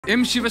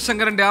M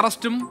ശിവശങ്കരന്റെ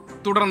അറസ്റ്റും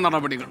തുടർ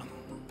നടപടികളും.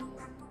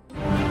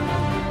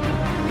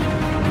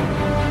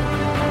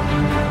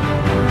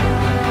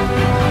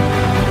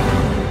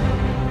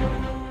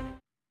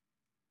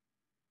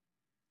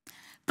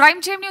 Prime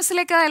time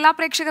ന്യൂസിലേക്ക് എല്ലാ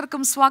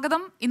പ്രേക്ഷകർക്കും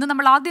സ്വാഗതം. ഇന്ന്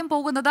നമ്മൾ ആദ്യം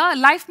പോകുന്നത്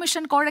ലൈഫ്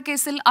മിഷൻ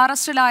കോഴക്കേസിൽ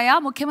അറസ്റ്റിലായ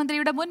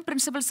മുഖ്യമന്ത്രിയുടെ മുൻ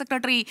പ്രിൻസിപ്പൽ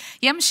സെക്രട്ടറി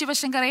എം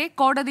ശിവശങ്കറെ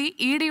കോടതി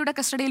ഇഡിയുടെ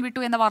കസ്റ്റഡിയിൽ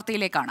വിട്ടു എന്ന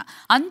വാർത്തയിലേക്കാണ്.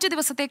 5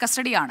 ദിവസത്തെ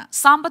കസ്റ്റഡിയാണ്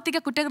സാമ്പത്തിക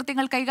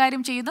കുറ്റകൃത്യങ്ങൾ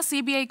കൈകാര്യം ചെയ്യുന്ന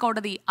CBI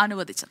കോടതി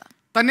അനുവദിച്ചത്.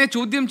 തന്നെ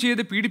ചോദ്യം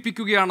ചെയ്ത്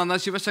പീഡിപ്പിക്കുകയാണെന്ന്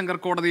ശിവശങ്കർ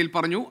കോടതിയിൽ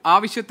പറഞ്ഞു.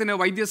 ആവശ്യത്തിന്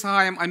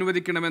വൈദ്യസഹായം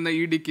അനുവദിക്കണമെന്ന്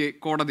ഇഡിക്ക്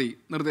കോടതി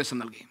നിർദ്ദേശം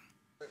നൽകി.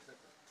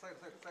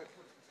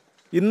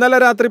 ഇന്നലെ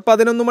രാത്രി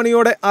 11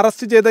 മണിയോടെ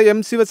അറസ്റ്റ് ചെയ്ത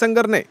എം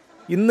ശിവശങ്കറിനെ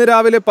ഇന്ന്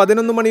രാവിലെ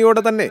 11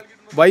 മണിയോടെ തന്നെ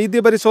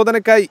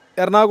വൈദ്യപരിശോധനയ്ക്കായി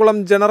എറണാകുളം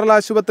ജനറൽ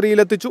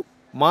ആശുപത്രിയിലെത്തിച്ചു.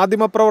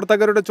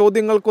 മാധ്യമപ്രവർത്തകരുടെ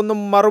ചോദ്യങ്ങൾക്കൊന്നും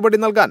മറുപടി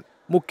നൽകാൻ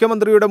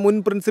മുഖ്യമന്ത്രിയുടെ മുൻ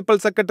പ്രിൻസിപ്പൽ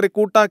സെക്രട്ടറി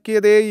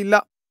കൂട്ടാക്കിയതേയില്ല.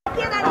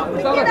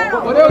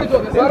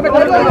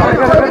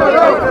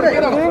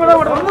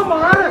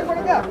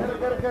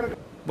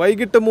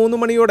 വൈകിട്ട് 3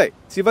 മണിയോടെ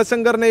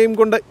ശിവശങ്കറിനെയും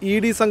കൊണ്ട്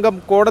ED സംഘം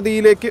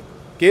കോടതിയിലേക്ക്.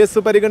 കേസ്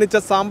പരിഗണിച്ച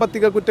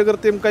സാമ്പത്തിക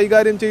കുറ്റകൃത്യം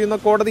കൈകാര്യം ചെയ്യുന്ന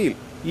കോടതിയിൽ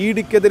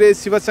EDക്കെതിരെ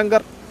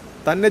ശിവശങ്കർ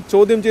തന്നെ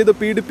ചോദ്യം ചെയ്ത്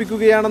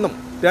പീഡിപ്പിക്കുകയാണെന്നും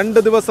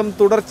 2 ദിവസം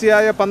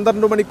തുടർച്ചയായ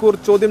 12 മണിക്കൂർ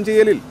ചോദ്യം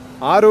ചെയ്യലിൽ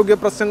ആരോഗ്യ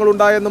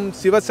പ്രശ്നങ്ങളുണ്ടായെന്നും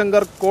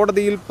ശിവശങ്കർ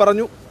കോടതിയിൽ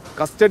പറഞ്ഞു.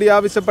 കസ്റ്റഡി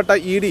ആവശ്യപ്പെട്ട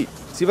ED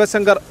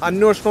ശിവശങ്കർ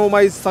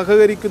അന്വേഷണവുമായി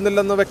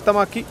സഹകരിക്കുന്നില്ലെന്ന്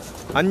വ്യക്തമാക്കി.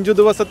 5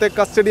 ദിവസത്തെ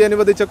കസ്റ്റഡി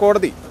അനുവദിച്ച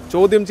കോടതി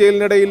ചോദ്യം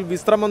ചെയ്യലിനിടയിൽ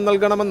വിശ്രമം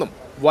നൽകണമെന്നും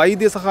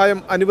വൈദ്യസഹായം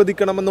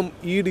അനുവദിക്കണമെന്നും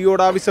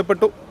EDയോട്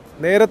ആവശ്യപ്പെട്ടു.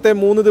 നേരത്തെ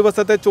 3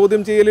 ദിവസത്തെ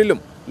ചോദ്യം ചെയ്യലിലും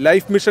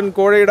ലൈഫ് മിഷൻ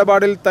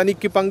കോഴയിടപാടിൽ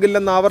തനിക്ക്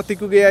പങ്കില്ലെന്ന്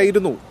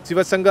ആവർത്തിക്കുകയായിരുന്നു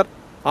ശിവശങ്കർ.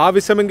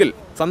 ആവശ്യമെങ്കിൽ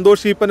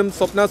സന്തോഷ് ഈപ്പനും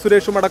സ്വപ്ന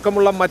സുരേഷും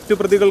അടക്കമുള്ള മറ്റു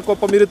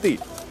പ്രതികൾക്കൊപ്പം ഇരുത്തി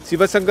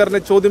ശിവശങ്കറിനെ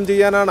ചോദ്യം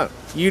ചെയ്യാനാണ്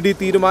ED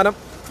തീരുമാനം.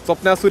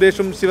 സ്വപ്ന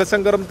സുരേഷും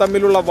ശിവശങ്കറും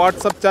തമ്മിലുള്ള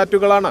വാട്സപ്പ്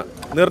ചാറ്റുകളാണ്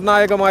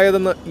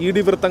നിർണായകമായതെന്ന് ED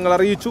വൃത്തങ്ങൾ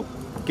അറിയിച്ചു.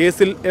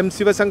 കേസിൽ എം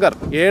ശിവശങ്കർ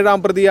 7ാം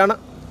പ്രതിയാണ്.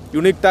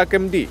 യുണിക്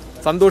MD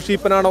സന്തോഷ്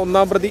ഈപ്പനാണ്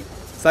 1ാം പ്രതി.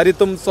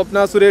 സരിത്തും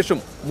സ്വപ്ന സുരേഷും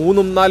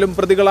 3ഉം 4ഉം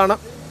പ്രതികളാണ്.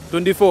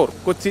 24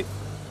 കൊച്ചി.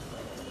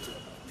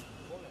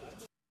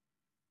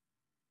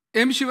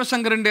 എം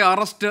ശിവശങ്കറിന്റെ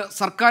അറസ്റ്റ്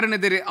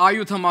സർക്കാരിനെതിരെ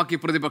ആയുധമാക്കി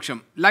പ്രതിപക്ഷം.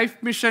 ലൈഫ്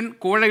മിഷൻ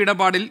കോഴ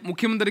ഇടപാടിൽ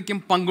മുഖ്യമന്ത്രിക്കും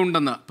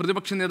പങ്കുണ്ടെന്ന്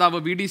പ്രതിപക്ഷ നേതാവ്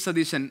VD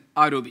സതീശൻ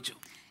ആരോപിച്ചു.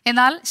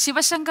 എന്നാൽ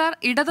ശിവശങ്കർ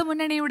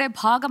ഇടതുമുന്നണിയുടെ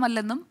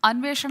ഭാഗമല്ലെന്നും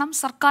അന്വേഷണം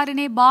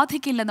സർക്കാരിനെ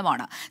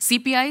ബാധിക്കില്ലെന്നുമാണ്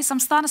CPI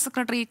സംസ്ഥാന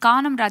സെക്രട്ടറി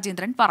കാനം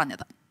രാജേന്ദ്രൻ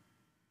പറഞ്ഞത്.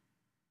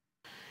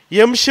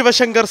 എം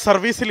ശിവശങ്കർ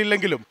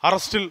സർവീസിലില്ലെങ്കിലും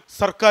അറസ്റ്റിൽ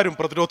സർക്കാരും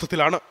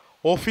പ്രതിരോധത്തിലാണ്.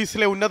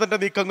 ഓഫീസിലെ ഉന്നതന്റെ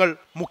നീക്കങ്ങൾ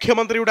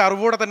മുഖ്യമന്ത്രിയുടെ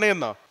അറിവോടെ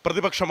തന്നെയെന്ന്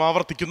പ്രതിപക്ഷം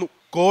ആവർത്തിക്കുന്നു.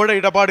 കോഴ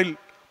ഇടപാടിൽ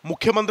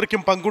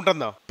മുഖ്യമന്ത്രിക്കും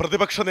പങ്കുണ്ടെന്ന്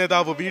പ്രതിപക്ഷ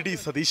നേതാവ് VD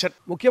സതീശൻ.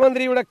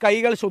 മുഖ്യമന്ത്രിയുടെ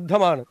കൈകൾ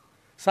ശുദ്ധമാണ്,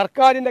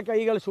 സർക്കാരിൻ്റെ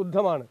കൈകൾ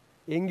ശുദ്ധമാണ്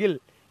എങ്കിൽ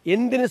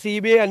എന്തിന്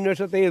CBI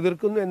അന്വേഷണത്തെ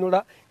എതിർക്കുന്നു എന്നുള്ള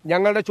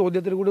ഞങ്ങളുടെ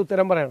ചോദ്യത്തിന് കൂടി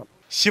ഉത്തരം പറയണം.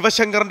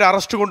 ശിവശങ്കറിന്റെ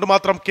അറസ്റ്റ് കൊണ്ട്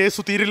മാത്രം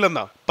കേസ്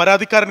തീരില്ലെന്ന്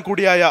പരാതിക്കാരൻ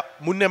കൂടിയായ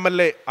മുൻ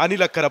MLA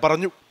അനിലക്കര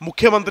പറഞ്ഞു.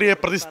 മുഖ്യമന്ത്രിയെ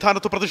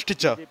പ്രതിസ്ഥാനത്ത്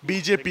പ്രതിഷ്ഠിച്ച്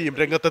BJPയും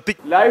രംഗത്തെത്തി.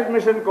 ലൈഫ്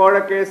മിഷൻ കോഴ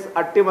കേസ്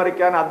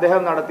അട്ടിമറിക്കാൻ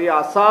അദ്ദേഹം നടത്തിയ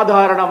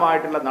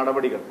അസാധാരണമായിട്ടുള്ള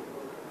നടപടികൾ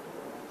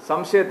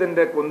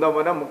സംശയത്തിന്റെ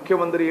കുന്തമുന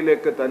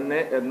മുഖ്യമന്ത്രിയിലേക്ക് തന്നെ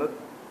എന്ന്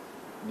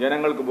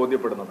ജനങ്ങൾക്ക്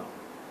ബോധ്യപ്പെടുന്നതാണ്.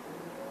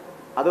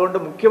 അതുകൊണ്ട്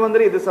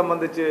മുഖ്യമന്ത്രി ഇത്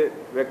സംബന്ധിച്ച്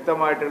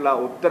വ്യക്തമായിട്ടുള്ള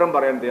ഉത്തരം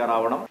പറയാൻ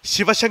തയ്യാറാവണം.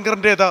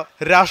 ശിവശങ്കറിന്റേത്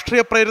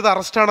രാഷ്ട്രീയ പ്രേരിത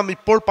അറസ്റ്റാണെന്ന്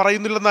ഇപ്പോൾ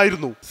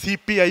പറയുന്നില്ലെന്നായിരുന്നു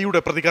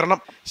CPIയുടെ പ്രതികരണം.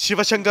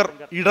 ശിവശങ്കർ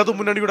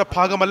ഇടതുമുന്നണിയുടെ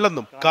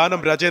ഭാഗമല്ലെന്നും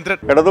കാനം രാജേന്ദ്രൻ.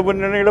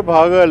 ഇടതുമുന്നണിയുടെ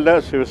ഭാഗമല്ല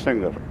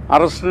ശിവശങ്കർ.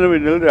 അറസ്റ്റിന്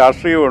പിന്നിൽ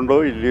രാഷ്ട്രീയമുണ്ടോ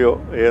ഇല്ലയോ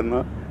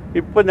എന്ന്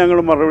ഇപ്പം ഞങ്ങൾ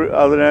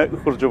അതിനെ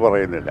കുറിച്ച്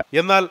പറയുന്നില്ല.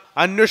 എന്നാൽ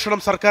അന്വേഷണം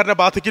സർക്കാരിനെ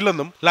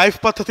ബാധിക്കില്ലെന്നും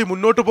ലൈഫ് പദ്ധതി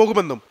മുന്നോട്ടു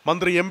പോകുമെന്നും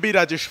മന്ത്രി MB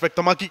രാജേഷ്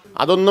വ്യക്തമാക്കി.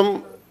 അതൊന്നും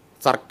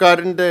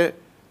സർക്കാരിൻ്റെ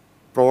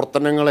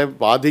പ്രവർത്തനങ്ങളെ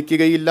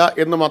ബാധിക്കുകയില്ല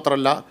എന്ന്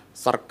മാത്രമല്ല,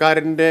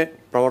 സർക്കാരിൻ്റെ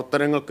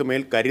പ്രവർത്തനങ്ങൾക്ക്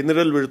മേൽ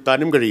കരിനിഴൽ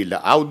വീഴ്ത്താനും കഴിയില്ല.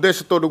 ആ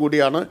ഉദ്ദേശത്തോടു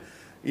കൂടിയാണ്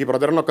ഈ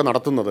പ്രചരണമൊക്കെ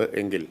നടത്തുന്നത്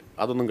എങ്കിൽ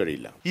അതൊന്നും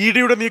കഴിയില്ല.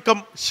 EDയുടെ നീക്കം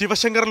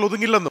ശിവശങ്കറിൽ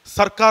ഒതുങ്ങില്ലെന്നും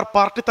സർക്കാർ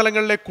പാർട്ടി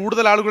തലങ്ങളിലെ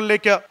കൂടുതൽ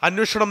ആളുകളിലേക്ക്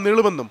അന്വേഷണം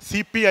നീളുമെന്നും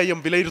CPIM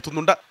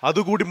വിലയിരുത്തുന്നുണ്ട്.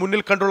 അതുകൂടി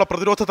മുന്നിൽ കണ്ടുള്ള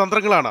പ്രതിരോധ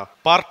തന്ത്രങ്ങളാണ്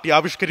പാർട്ടി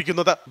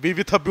ആവിഷ്കരിക്കുന്നത്.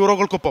 വിവിധ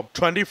ബ്യൂറോകൾക്കൊപ്പം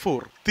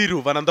 24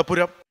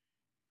 തിരുവനന്തപുരം.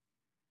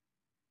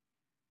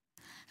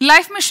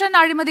 ലൈഫ് മിഷൻ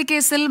അഴിമതി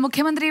കേസിൽ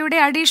മുഖ്യമന്ത്രിയുടെ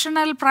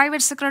അഡീഷണൽ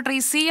പ്രൈവറ്റ് സെക്രട്ടറി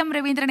CM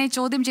രവീന്ദ്രനെ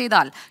ചോദ്യം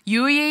ചെയ്താൽ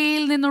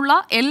UAEയിൽ നിന്നുള്ള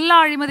എല്ലാ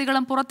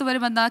അഴിമതികളും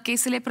പുറത്തുവരുമെന്ന്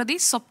കേസിലെ പ്രതി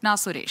സ്വപ്ന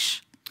സുരേഷ്.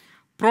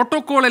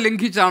 പ്രോട്ടോകോൾ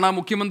ലംഘിച്ചാണ്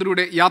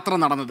മുഖ്യമന്ത്രിയുടെ യാത്ര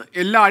നടന്നത്.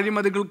 എല്ലാ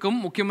അഴിമതികൾക്കും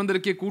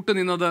മുഖ്യമന്ത്രിക്ക്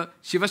കൂട്ടുനിന്നത്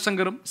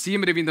ശിവശങ്കറും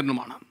CM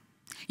രവീന്ദ്രനുമാണ്.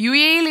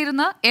 UAEയിൽ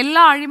ഇരുന്ന്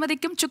എല്ലാ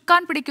അഴിമതിക്കും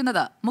ചുക്കാൻ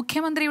പിടിക്കുന്നത്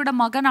മുഖ്യമന്ത്രിയുടെ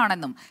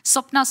മകനാണെന്നും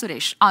സ്വപ്ന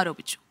സുരേഷ്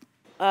ആരോപിച്ചു.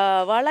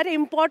 വളരെ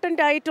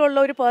ഇമ്പോർട്ടൻ്റ് ആയിട്ടുള്ള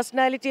ഒരു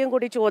പേഴ്സണാലിറ്റിയും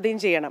കൂടി ചോദ്യം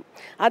ചെയ്യണം.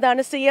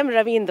 അതാണ് CM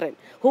Raveendran,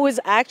 who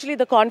is actually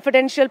the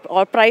confidential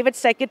or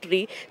private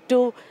secretary to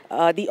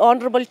the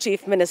honourable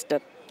chief minister.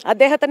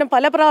 അദ്ദേഹത്തിന്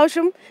പല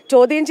പ്രാവശ്യം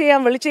ചോദ്യം ചെയ്യാൻ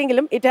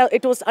വിളിച്ചെങ്കിലും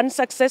it was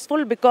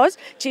unsuccessful because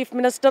chief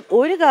minister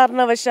ഒരു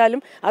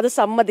കാരണവശാലും അത്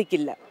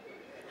സമ്മതിക്കില്ല.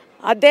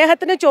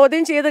 അദ്ദേഹത്തിന്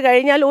ചോദ്യം ചെയ്ത്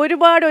കഴിഞ്ഞാൽ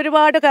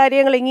ഒരുപാട്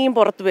കാര്യങ്ങൾ ഇനിയും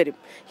പുറത്തു വരും.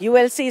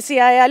 ULCC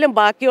ആയാലും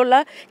ബാക്കിയുള്ള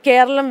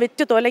കേരളം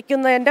വിറ്റ്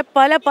തൊലയ്ക്കുന്നതിൻ്റെ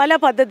പല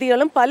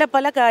പദ്ധതികളും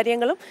പല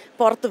കാര്യങ്ങളും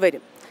പുറത്തു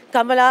വരും.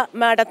 കമല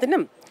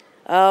മാഡത്തിനും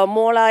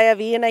മോളായ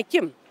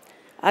വീണയ്ക്കും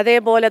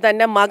അതേപോലെ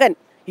തന്നെ മകൻ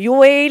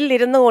UAE-യിൽ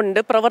ഇരുന്നു കൊണ്ട്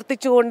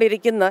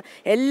പ്രവർത്തിച്ചുകൊണ്ടിരിക്കുന്ന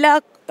എല്ലാ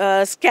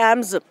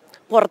സ്കാംസും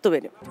പുറത്തു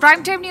വരും. പ്രൈം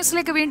ടൈം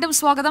ന്യൂസിലേക്ക് വീണ്ടും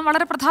സ്വാഗതം.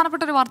 വളരെ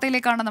പ്രധാനപ്പെട്ട ഒരു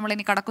വാർത്തയിലേക്കാണ് നമ്മൾ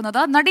ഇനി കടക്കുന്നത്.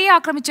 നടിയെ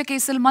ആക്രമിച്ച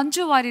കേസിൽ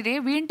മഞ്ജു വാര്യരെ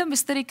വീണ്ടും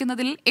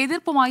വിസ്തരിക്കുന്നതിൽ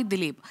എതിർപ്പുമായി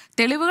ദിലീപ്.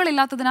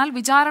 തെളിവുകളില്ലാത്തതിനാൽ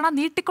വിചാരണ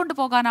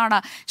നീട്ടിക്കൊണ്ടുപോകാനാണ്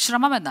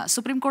ശ്രമമെന്ന്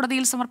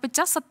സുപ്രീംകോടതിയിൽ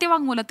സമർപ്പിച്ച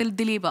സത്യവാങ്മൂലത്തിൽ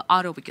ദിലീപ്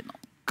ആരോപിക്കുന്നു.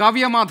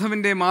 കാവ്യ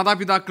മാധവന്റെ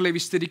മാതാപിതാക്കളെ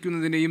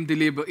വിസ്തരിക്കുന്നതിനെയും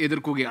ദിലീപ്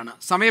എതിർക്കുകയാണ്.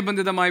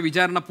 സമയബന്ധിതമായ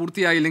വിചാരണ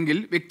പൂർത്തിയായില്ലെങ്കിൽ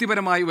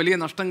വ്യക്തിപരമായി വലിയ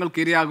നഷ്ടങ്ങൾക്ക്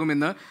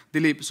ഇരയാകുമെന്ന്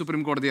ദിലീപ്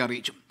സുപ്രീംകോടതിയെ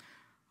അറിയിച്ചു.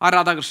 ആർ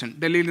രാധാകൃഷ്ണൻ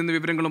ഡൽഹിയിൽ നിന്ന്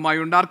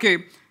വിവരങ്ങളുമായുണ്ട്. ആർക്കെ,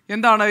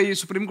 എന്താണ് ഈ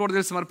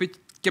സുപ്രീംകോടതിയിൽ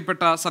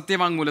സമർപ്പിക്കപ്പെട്ട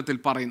സത്യവാങ്മൂലത്തിൽ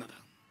പറയുന്നത്?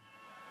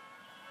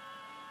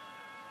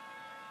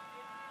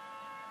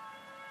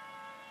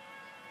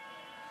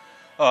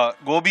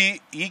 ഗോപി,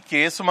 ഈ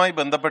കേസുമായി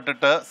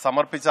ബന്ധപ്പെട്ടിട്ട്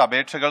സമർപ്പിച്ച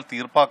അപേക്ഷകൾ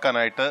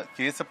തീർപ്പാക്കാനായിട്ട്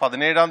കേസ്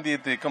 17-ാം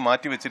തീയതിയിലേക്ക്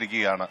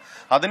മാറ്റിവെച്ചിരിക്കുകയാണ്.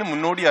 അതിന്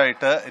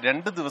മുന്നോടിയായിട്ട്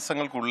 2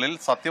 ദിവസങ്ങൾക്കുള്ളിൽ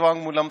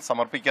സത്യവാങ്മൂലം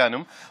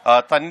സമർപ്പിക്കാനും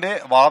തന്റെ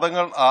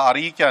വാദങ്ങൾ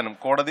അറിയിക്കാനും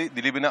കോടതി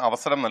ദിലീപിന്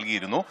അവസരം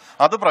നൽകിയിരുന്നു.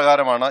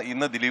 അതുപ്രകാരമാണ്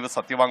ഇന്ന് ദിലീപ്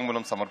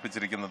സത്യവാങ്മൂലം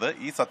സമർപ്പിച്ചിരിക്കുന്നത്.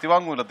 ഈ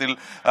സത്യവാങ്മൂലത്തിൽ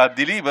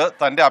ദിലീപ്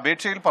തന്റെ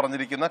അപേക്ഷയിൽ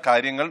പറഞ്ഞിരിക്കുന്ന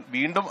കാര്യങ്ങൾ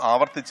വീണ്ടും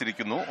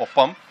ആവർത്തിച്ചിരിക്കുന്നു.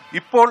 ഒപ്പം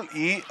ഇപ്പോൾ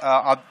ഈ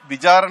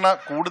വിചാരണ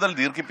കൂടുതൽ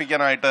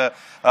ദീർഘിപ്പിക്കാനായിട്ട്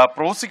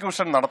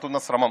പ്രോസിക്യൂഷൻ നടത്തുന്ന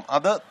ശ്രമം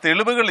അത്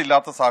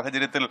തെളിവുകളില്ലാത്ത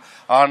സാഹചര്യത്തിൽ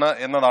ആണ്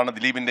എന്നതാണ്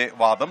ദിലീപിന്റെ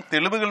വാദം.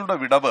 തെളിവുകളുടെ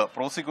വിടവ്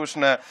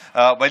പ്രോസിക്യൂഷന്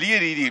വലിയ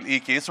രീതിയിൽ ഈ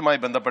കേസുമായി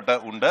ബന്ധപ്പെട്ട്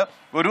ഉണ്ട്.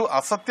 ഒരു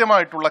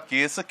അസത്യമായിട്ടുള്ള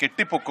കേസ്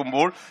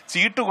കെട്ടിപ്പൊക്കുമ്പോൾ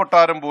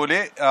ചീട്ടുകൊട്ടാരം പോലെ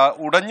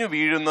ഉടഞ്ഞു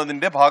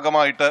വീഴുന്നതിന്റെ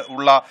ഭാഗമായിട്ട്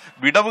ഉള്ള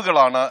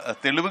വിടവുകളാണ്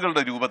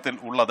തെളിവുകളുടെ രൂപത്തിൽ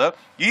ഉള്ളത്.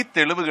 ഈ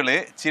തെളിവുകളെ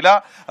ചില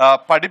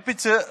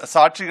പഠിപ്പിച്ച്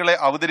സാക്ഷികളെ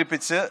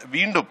അവതരിപ്പിച്ച്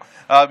വീണ്ടും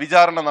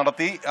വിചാരണ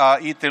നടത്തി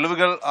ഈ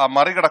തെളിവുകൾ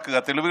മറികടക്കുക,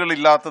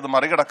 തെളിവുകളില്ലാത്തത്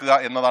മറികടക്കുക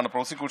എന്നതാണ്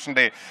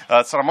പ്രോസിക്യൂഷന്റെ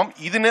ശ്രമം.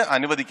 ഇതിന്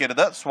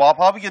അനുവദിക്കരുത്.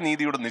 സ്വാഭാവിക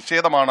നീതിയുടെ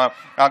നിഷേധമാണ്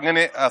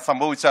അങ്ങനെ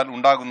സംഭവിച്ചാൽ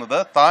ഉണ്ടാകുന്നത്.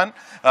 താൻ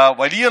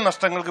വലിയ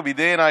നഷ്ടങ്ങൾക്ക്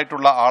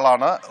വിധേയനായിട്ടുള്ള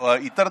ആളാണ്.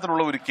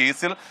 ഇത്തരത്തിലുള്ള ഒരു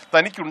കേസിൽ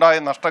തനിക്കുണ്ടായ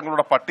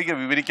നഷ്ടങ്ങളുടെ പട്ടിക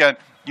വിവരിക്കാൻ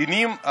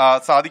ഇനിയും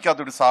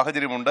സാധിക്കാത്തൊരു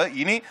സാഹചര്യമുണ്ട്.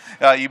 ഇനി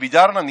ഈ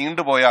വിചാരണ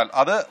നീണ്ടുപോയാൽ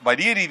അത്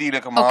വലിയ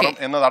രീതിയിലേക്ക് മാറും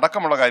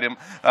എന്നതടക്കമുള്ള കാര്യം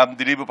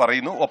ദിലീപ്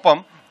പറയുന്നു. ഒപ്പം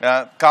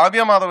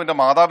കാവ്യമാധവന്റെ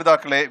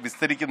മാതാപിതാക്കളെ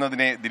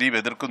വിസ്തരിക്കുന്നതിനെ ദിലീപ്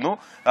എതിർക്കുന്നു.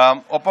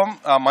 ഒപ്പം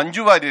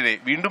മഞ്ജു വാര്യരെ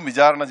വീണ്ടും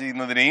വിചാരണ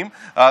ചെയ്യുന്നതിനെയും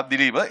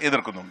ദിലീപ്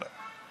എതിർക്കുന്നുണ്ട്.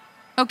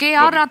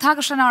 ആർ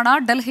രാധാകൃഷ്ണനാണ്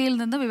ഡൽഹിയിൽ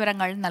നിന്ന്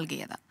വിവരങ്ങൾ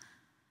നൽകിയത്.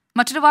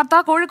 മറ്റൊരു വാർത്ത,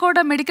 കോഴിക്കോട്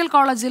മെഡിക്കൽ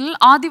കോളേജിൽ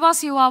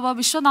ആദിവാസി യുവാവ്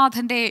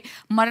വിശ്വനാഥന്റെ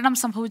മരണം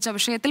സംഭവിച്ച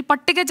വിഷയത്തിൽ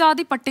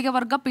പട്ടികജാതി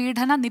പട്ടികവർഗ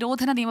പീഡന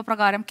നിരോധന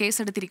നിയമപ്രകാരം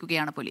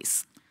കേസെടുത്തിരിക്കുകയാണ് പോലീസ്.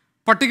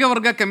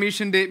 പട്ടികവർഗ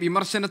കമ്മീഷന്റെ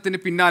വിമർശനത്തിന്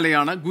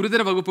പിന്നാലെയാണ്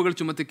ഗുരുതര വകുപ്പുകൾ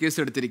ചുമത്തി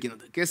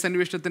കേസെടുത്തിരിക്കുന്നത്. കേസ്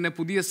അന്വേഷണത്തിന്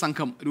പുതിയ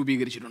സംഘം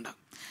രൂപീകരിച്ചിട്ടുണ്ട്.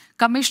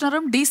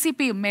 കമ്മീഷണറും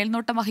DCPയും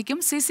മേൽനോട്ടം വഹിക്കും.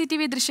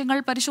 CCTV ദൃശ്യങ്ങൾ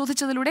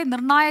പരിശോധിച്ചതിലൂടെ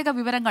നിർണായക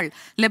വിവരങ്ങൾ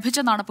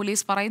ലഭിച്ചെന്നാണ്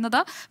പോലീസ് പറയുന്നത്.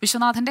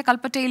 വിശ്വനാഥന്റെ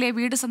കൽപ്പറ്റയിലെ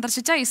വീട്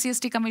സന്ദർശിച്ച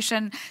SC/ST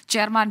commission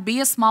chairman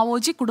BS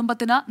Maoji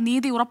കുടുംബത്തിന്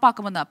നീതി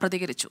ഉറപ്പാക്കുമെന്ന്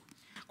പ്രതികരിച്ചു.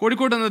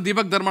 കോഴിക്കോട് നിന്ന്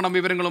ദീപക് ധർമ്മടം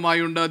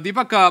വിവരങ്ങളുമായുണ്ട്.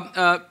 ദീപക്,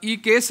 ഈ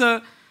കേസ്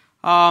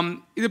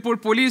ഇതിപ്പോൾ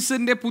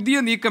പോലീസിന്റെ പുതിയ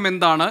നീക്കം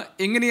എന്താണ്?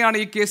 എങ്ങനെയാണ്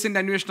ഈ കേസിന്റെ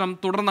അന്വേഷണം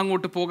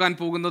തുടർന്നങ്ങോട്ട് പോകാൻ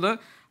പോകുന്നത്?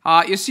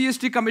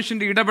 SC/ST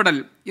കമ്മീഷന്റെ ഇടപെടൽ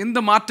എന്ത്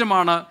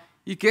മാറ്റമാണ്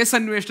ഈ കേസ്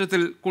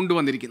അന്വേഷണത്തിൽ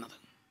കൊണ്ടുവന്നിരിക്കുന്നത്?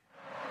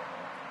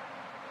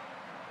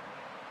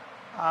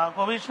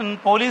 കമ്മീഷൻ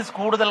പോലീസ്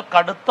കൂടുതൽ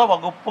കടുത്ത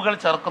വകുപ്പുകൾ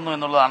ചേർക്കുന്നു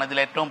എന്നുള്ളതാണ് ഇതിൽ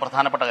ഏറ്റവും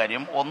പ്രധാനപ്പെട്ട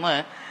കാര്യം. ഒന്ന്,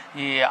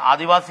 ഈ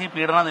ആദിവാസി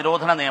പീഡന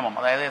നിരോധന നിയമം,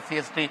 അതായത്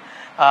SC/ST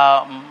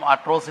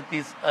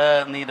അട്രോസിറ്റീസ്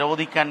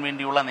നിരോധിക്കാൻ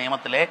വേണ്ടിയുള്ള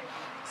നിയമത്തിലെ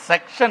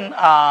സെക്ഷൻ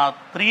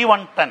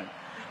 3110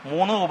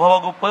 3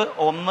 ഉപവകുപ്പ്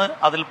 1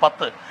 അതിൽ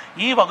 10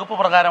 ഈ വകുപ്പ്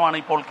പ്രകാരമാണ്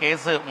ഇപ്പോൾ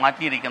കേസ്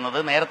മാറ്റിയിരിക്കുന്നത്.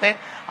 നേരത്തെ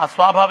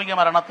അസ്വാഭാവിക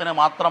മരണത്തിന്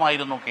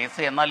മാത്രമായിരുന്നു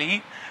കേസ്. എന്നാൽ ഈ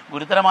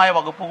ഗുരുതരമായ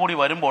വകുപ്പ് കൂടി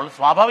വരുമ്പോൾ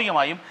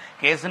സ്വാഭാവികമായും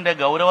കേസിന്റെ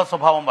ഗൗരവ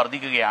സ്വഭാവം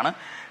വർദ്ധിക്കുകയാണ്.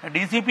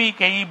 DCP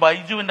KE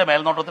ബൈജുവിന്റെ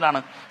മേൽനോട്ടത്തിലാണ്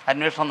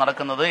അന്വേഷണം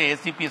നടക്കുന്നത്.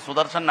 ACP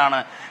സുദർശനാണ്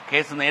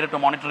കേസ് നേരിട്ട്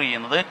മോണിറ്റർ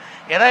ചെയ്യുന്നത്.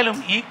 ഏതായാലും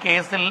ഈ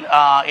കേസിൽ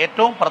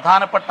ഏറ്റവും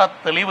പ്രധാനപ്പെട്ട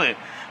തെളിവ്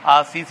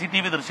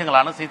CCTV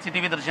ദൃശ്യങ്ങളാണ്.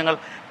 CCTV ദൃശ്യങ്ങൾ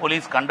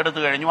പോലീസ് കണ്ടെടുത്തു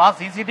കഴിഞ്ഞു. ആ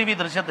CCTV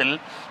ദൃശ്യത്തിൽ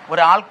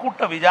ഒരാൾക്കൂട്ട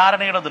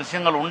വിചാരണയുടെ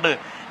ദൃശ്യങ്ങളുണ്ട്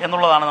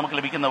എന്നുള്ളതാണ് നമുക്ക്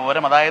ലഭിക്കുന്ന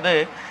വിവരം. അതായത്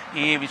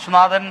ഈ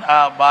വിശ്വനാഥൻ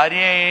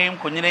ഭാര്യയെയും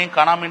കുഞ്ഞിനെയും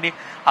കാണാൻ വേണ്ടി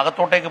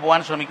അകത്തോട്ടേക്ക്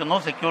പോകാൻ ശ്രമിക്കുന്നു.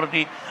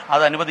 സെക്യൂരിറ്റി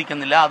അത്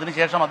അനുവദിക്കുന്നില്ല.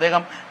 അതിനുശേഷം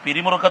അദ്ദേഹം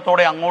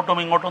പിരിമുറുക്കത്തോടെ അങ്ങോട്ടും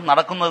ഇങ്ങോട്ടും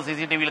നടക്കുന്നത്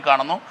CCTVയിൽ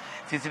കാണുന്നു.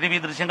 CCTV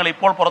ദൃശ്യങ്ങൾ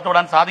ഇപ്പോൾ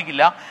പുറത്തുവിടാൻ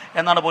സാധിക്കില്ല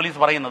എന്നാണ് പോലീസ്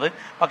പറയുന്നത്.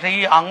 പക്ഷേ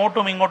ഈ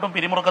അങ്ങോട്ടും ഇങ്ങോട്ടും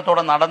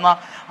പിരിമുറുക്കത്തോടെ നടന്ന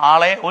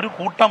ആളെ ഒരു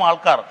കൂട്ടം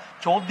ആൾക്കാർ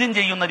ചോദ്യം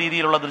ചെയ്യുന്ന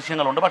രീതിയിലുള്ള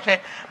ദൃശ്യങ്ങളുണ്ട്. പക്ഷേ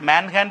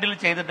മാൻ ഹാൻഡിൽ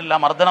ചെയ്തിട്ടില്ല,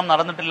 മർദ്ദനം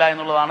നടന്നിട്ടില്ല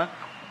എന്നുള്ളതാണ്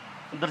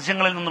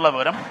ദൃശ്യങ്ങളിൽ നിന്നുള്ള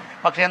വിവരം.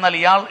 പക്ഷേ എന്നാൽ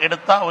ഇയാൾ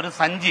എടുത്ത ഒരു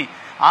സഞ്ചി,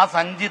 ആ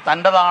സഞ്ചി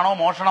തൻ്റെതാണോ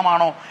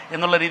മോഷണമാണോ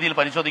എന്നുള്ള രീതിയിൽ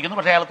പരിശോധിക്കുന്നു.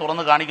 പക്ഷേ അയാൾ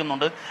തുറന്ന്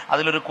കാണിക്കുന്നുണ്ട്.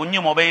 അതിലൊരു കുഞ്ഞു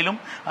മൊബൈലും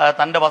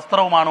തൻ്റെ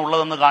വസ്ത്രവുമാണ്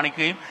ഉള്ളതെന്ന്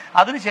കാണിക്കുകയും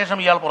അതിനുശേഷം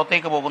ഇയാൾ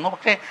പുറത്തേക്ക് പോകുന്നു.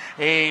 പക്ഷേ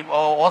ഈ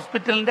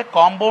ഹോസ്പിറ്റലിന്റെ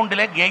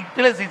കോമ്പൗണ്ടിലെ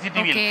ഗേറ്റിലെ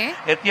CCTVയിൽ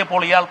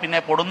എത്തിയപ്പോൾ ഇയാൾ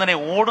പിന്നെ പൊടുന്നനെ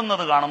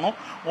ഓടുന്നത് കാണുന്നു.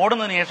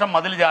 ഓടുന്നതിന് ശേഷം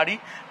മതിൽ ചാടി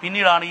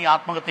പിന്നീടാണ് ഈ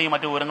ആത്മഹത്യയും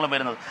മറ്റു വിവരങ്ങളും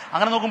വരുന്നത്.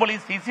 അങ്ങനെ നോക്കുമ്പോൾ ഈ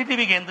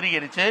CCTV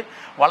കേന്ദ്രീകരിച്ച്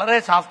വളരെ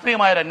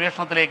ശാസ്ത്രീയമായ ഒരു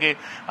അന്വേഷണത്തിലേക്ക്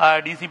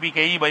DCP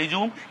KE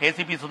ബൈജുവും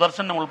ACP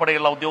സുദർശനും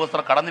ഉൾപ്പെടെയുള്ള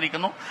ഉദ്യോഗസ്ഥർ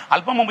കടന്നിരിക്കുന്നു.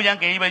 അല്പം മുമ്പ് ഞാൻ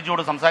KE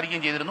ബൈജുവോട്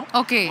സംസാരിക്കുകയും ചെയ്തിരുന്നു.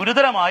 Okay.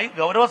 ഗുരുതരമായി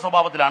ഗൗരവ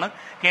സ്വഭാവത്തിലാണ്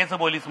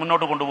കേസ് പോലീസ്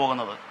മുന്നോട്ട്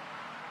കൊണ്ടുപോകുന്നത്.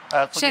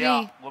 ശരി,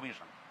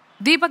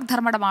 ദീപക്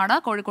ധർമ്മടമാണ്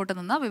കോഴിക്കോട്ട്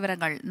നിന്ന്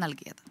വിവരങ്ങൾ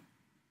നൽകിയത്.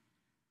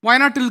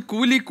 വയനാട്ടിൽ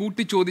കൂലി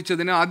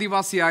കൂട്ടിച്ചോദിച്ചതിന്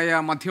ആദിവാസിയായ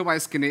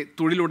മധ്യവയസ്കനെ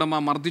തൊഴിലുടമ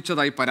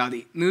മർദ്ദിച്ചതായി പരാതി.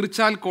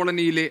 നീർച്ചാൽ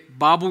കോളനിയിലെ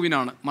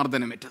ബാബുവിനാണ്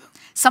മർദ്ദനമേറ്റത്.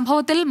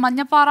 സംഭവത്തിൽ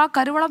മഞ്ഞപ്പാറ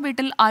കരുവളം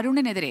വീട്ടിൽ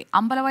അരുണിനെതിരെ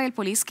അമ്പലവയൽ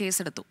പോലീസ്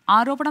കേസെടുത്തു.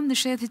 ആരോപണം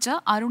നിഷേധിച്ച്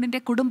അരുണിന്റെ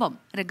കുടുംബം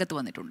രംഗത്ത്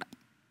വന്നിട്ടുണ്ട്.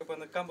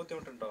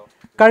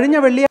 കഴിഞ്ഞ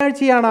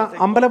വെള്ളിയാഴ്ചയാണ്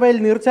അമ്പലവയൽ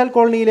നീർച്ചാൽ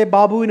കോളനിയിലെ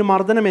ബാബുവിന്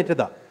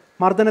മർദ്ദനമേറ്റത്.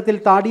 മർദ്ദനത്തിൽ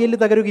താടിയെല്ല്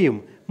തകരുകയും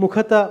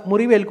മുഖത്ത്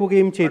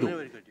മുറിവേൽക്കുകയും ചെയ്തു.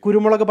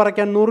 കുരുമുളക്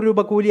പറിക്കാൻ 100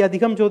 രൂപ കൂലി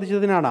അധികം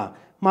ചോദിച്ചതിനാണ്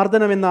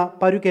മർദ്ദനമെന്ന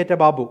പരുക്കേറ്റ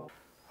ബാബു.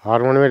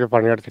 6 മണി വരെ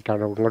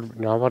പണിയെടുത്തിട്ടാണ്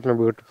ഞാൻ പറഞ്ഞ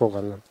വീട്ടിൽ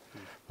പോകാന്ന്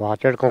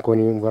വാച്ചെടുക്കാൻ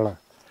കൊനിയുമ്പോഴാണ്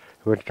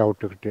വീട്ടിൽ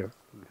ചവിട്ട് കിട്ടിയത്.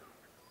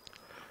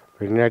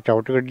 പിന്നെ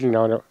ചവിട്ട് കിട്ടി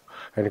ഞാൻ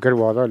എനിക്കൊരു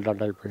ബോധം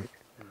ഇല്ലാണ്ടായിപ്പോയി.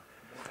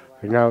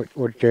 പിന്നെ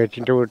ഒരു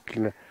ചേച്ചിൻ്റെ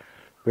വീട്ടിൽ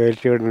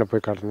വേലിച്ച് വീടിനെ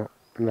പോയി കിടന്നു.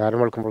 നേരം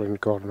വെളുക്കുമ്പോൾ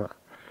എനിക്ക് ഓർമ്മ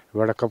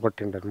ഇവിടെയൊക്കെ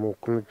പൊട്ടിട്ടുണ്ട്,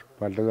 മൂക്കും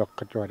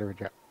വല്ലതൊക്കെ ചോര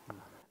വരിക.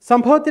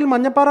 സംഭവത്തിൽ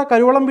മഞ്ഞപ്പാറ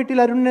കരുവളം വീട്ടിൽ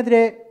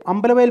അരുണിനെതിരെ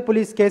അമ്പലവയൽ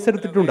പോലീസ്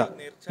കേസെടുത്തിട്ടുണ്ട്.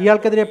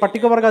 ഇയാൾക്കെതിരെ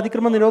പട്ടികവർഗ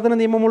അതിക്രമ നിരോധന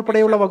നിയമം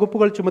ഉൾപ്പെടെയുള്ള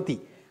വകുപ്പുകൾ ചുമത്തി.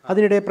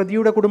 അതിനിടെ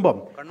പ്രതിയുടെ കുടുംബം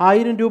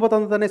 1000 രൂപ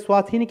തന്ന് തന്നെ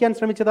സ്വാധീനിക്കാൻ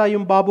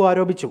ശ്രമിച്ചതായും ബാബു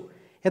ആരോപിച്ചു.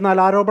 എന്നാൽ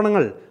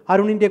ആരോപണങ്ങൾ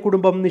അരുണിന്റെ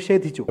കുടുംബം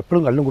നിഷേധിച്ചു.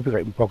 എപ്പോഴും കള്ളും കുപ്പി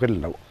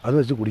പോക്കറ്റിലുണ്ടാവും, അത്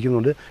വെച്ച്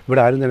കുടിക്കുന്നുണ്ട്.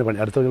 ഇവിടെ ആരും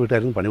തന്നെ അടുത്ത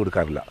വീട്ടുകാരും പണി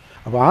കൊടുക്കാറില്ല.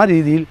 അപ്പോൾ ആ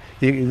രീതിയിൽ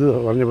ഇത്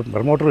പറഞ്ഞ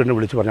പ്രൊമോട്ടർ എന്നെ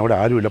വിളിച്ച് പറഞ്ഞു അവിടെ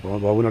ആരുമില്ല,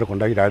 ബാബുവിനോട്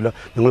കൊണ്ടാക്കിയിട്ടാരില്ല,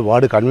 നിങ്ങൾ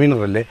വാർഡ്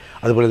കൺവീനറല്ലേ,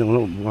 അതുപോലെ നിങ്ങൾ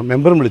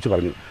മെമ്പറും വിളിച്ച്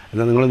പറഞ്ഞു,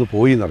 എന്നാൽ നിങ്ങളൊന്ന്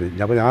പോയി എന്ന് പറഞ്ഞു.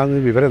 അപ്പോൾ ഞാൻ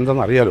വിവരം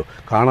എന്താണെന്ന് അറിയാലോ,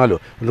 കാണാലോ,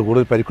 ഒന്ന്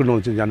കൂടുതൽ പരിക്കുണ്ടോ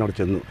എന്ന് വെച്ച് ഞാൻ അവിടെ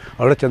ചെന്നു.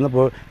 അവിടെ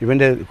ചെന്നപ്പോൾ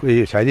ഇവൻ്റെ ഈ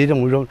ശരീരം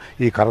മുഴുവൻ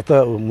ഈ കറുത്ത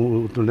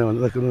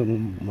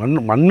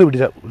മണ്ണ്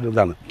പിടിച്ച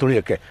ഇതാണ്,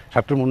 തുണിയൊക്കെ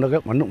ഷർട്ട്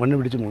മുണ്ടൊക്കെ മണ്ണ്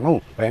പിടിച്ച്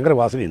മണവും ഭയങ്കര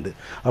വാസനയുണ്ട്.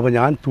 അപ്പോൾ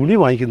ഞാൻ തുണി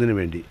വാങ്ങിക്കുന്നതിന്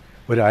വേണ്ടി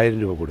ഒരു 1000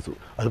 രൂപ കൊടുത്തു.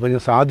 അതിപ്പോൾ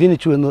ഞാൻ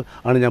സ്വാധീനിച്ചു എന്ന്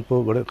ആണ് ഞാൻ ഇപ്പോൾ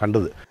ഇവിടെ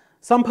കണ്ടത്.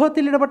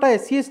 സംഭവത്തിൽ ഇടപെട്ട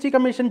SC/ST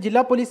കമ്മീഷൻ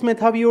ജില്ലാ പോലീസ്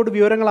മേധാവിയോട്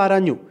വിവരങ്ങൾ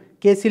ആരാഞ്ഞു.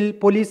 കേസിൽ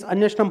പോലീസ്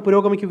അന്വേഷണം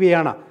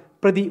പുരോഗമിക്കുകയാണ്.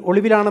 പ്രതി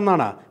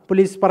ഒളിവിലാണെന്നാണ്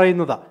പോലീസ്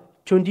പറയുന്നത്.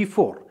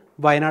 24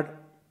 വയനാട്.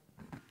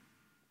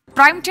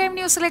 പ്രൈം ടൈം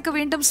ന്യൂസിലേക്ക്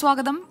വീണ്ടും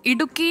സ്വാഗതം.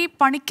 ഇടുക്കി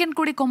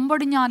പണിക്കൻകുടി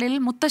കൊമ്പൊടിഞ്ഞാലിൽ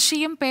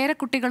മുത്തശ്ശിയും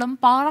പേരക്കുട്ടികളും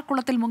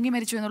പാറക്കുളത്തിൽ മുങ്ങി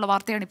മരിച്ചു എന്നുള്ള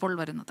വാർത്തയാണ് ഇപ്പോൾ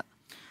വരുന്നത്.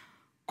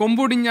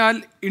 കൊമ്പൊടിഞ്ഞാൽ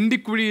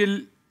ഇണ്ടിക്കുഴിയിൽ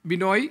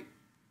ബിനോയ്,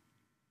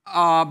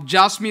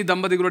 ജാസ്മി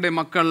ദമ്പതികളുടെ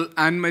മക്കൾ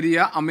ആൻമരിയ,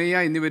 അമേയ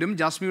എന്നിവരും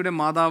ജാസ്മിയുടെ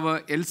മാതാവ്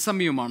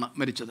എൽസമിയുമാണ്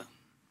മരിച്ചത്.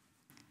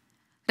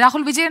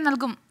 രാഹുൽ വിജയൻ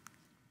നൽകും.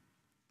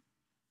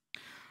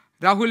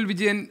 രാഹുൽ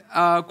വിജയൻ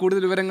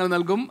കൂടുതൽ വിവരങ്ങൾ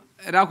നൽകും.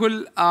 രാഹുൽ,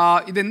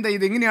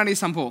 ഇതെങ്ങനെയാണ് ഈ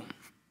സംഭവം?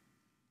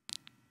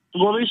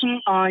 ഗോപീഷൻ,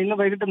 ഇന്ന്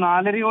വൈകിട്ട്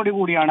 4:30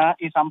 കൂടിയാണ്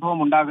ഈ സംഭവം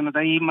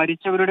ഉണ്ടാകുന്നത്. ഈ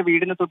മരിച്ചവരുടെ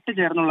വീടിന് തൊട്ട്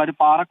ചേർന്നുള്ള ഒരു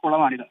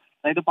പാറക്കുളമാണിത്.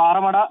 അതായത്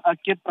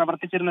പാറമടയ്ക്ക്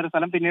പ്രവർത്തിച്ചിരുന്ന ഒരു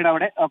സ്ഥലം പിന്നീട്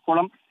അവിടെ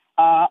കുളം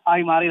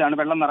ആയി മാറിയതാണ്,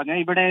 വെള്ളം നിറഞ്ഞ്.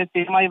 ഇവിടെ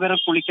സ്ഥിരമായി ഇവർ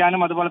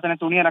കുളിക്കാനും അതുപോലെ തന്നെ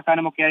തുണി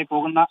അലക്കാനും ഒക്കെ ആയി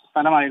പോകുന്ന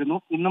സ്ഥലമായിരുന്നു.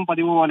 ഇന്നും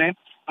പതിവ് പോലെ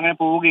അങ്ങനെ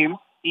പോവുകയും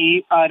ഈ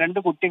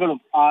 2 കുട്ടികളും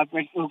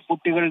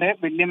കുട്ടികളുടെ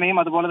വല്യമ്മയും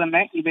അതുപോലെ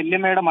തന്നെ ഈ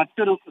വല്യമ്മയുടെ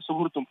മറ്റൊരു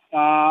സുഹൃത്തും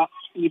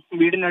ഈ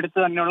വീടിനടുത്ത്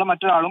തന്നെയുള്ള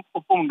മറ്റൊരാളും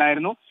ഒപ്പം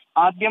ഉണ്ടായിരുന്നു.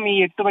 ആദ്യം ഈ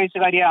 8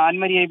 വയസ്സുകാരിയെ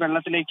ആൻമരിയായി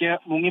വെള്ളത്തിലേക്ക്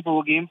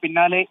മുങ്ങിപ്പോവുകയും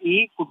പിന്നാലെ ഈ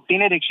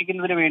കുട്ടീനെ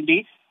രക്ഷിക്കുന്നതിന് വേണ്ടി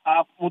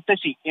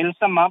മുത്തശ്ശി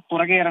എൽസമ്മ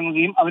പുറകെ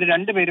ഇറങ്ങുകയും അവർ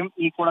രണ്ടുപേരും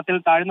ഈ കുളത്തിൽ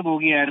താഴ്ന്നു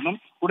പോവുകയായിരുന്നു.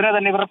 ഉടനെ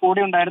തന്നെ ഇവരുടെ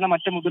കൂടെ ഉണ്ടായിരുന്ന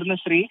മറ്റു മുതിർന്ന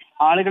സ്ത്രീ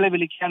ആളുകളെ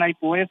വിളിക്കാനായി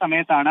പോയ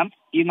സമയത്താണ്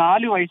ഈ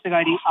 4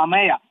 വയസ്സുകാരി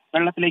അമയ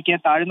വെള്ളത്തിലേക്ക്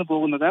താഴ്ന്നു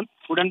പോകുന്നത്.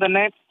 ഉടൻ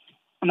തന്നെ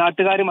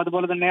നാട്ടുകാരും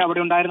അതുപോലെ തന്നെ അവിടെ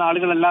ഉണ്ടായിരുന്ന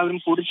ആളുകൾ എല്ലാവരും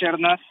കൂടി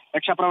ചേർന്ന്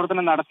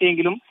രക്ഷാപ്രവർത്തനം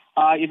നടത്തിയെങ്കിലും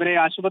ഇവരെ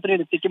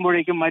ആശുപത്രിയിൽ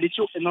എത്തിക്കുമ്പോഴേക്കും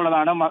മരിച്ചു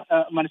എന്നുള്ളതാണ്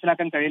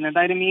മനസ്സിലാക്കാൻ കഴിയുന്നത്.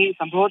 എന്തായാലും ഈ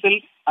സംഭവത്തിൽ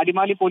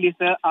അടിമാലി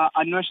പോലീസ്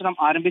അന്വേഷണം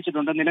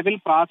ആരംഭിച്ചിട്ടുണ്ട്. നിലവിൽ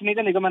പ്രാഥമിക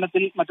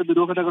നിഗമനത്തിൽ മറ്റു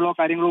ദുരൂഹതകളോ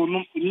കാര്യങ്ങളോ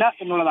ഒന്നും ഇല്ല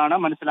എന്നുള്ളതാണ്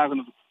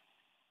മനസ്സിലാകുന്നത്.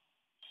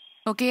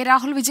 ഓക്കെ,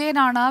 രാഹുൽ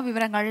വിജയനാണ്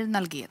വിവരങ്ങൾ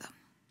നൽകിയത്.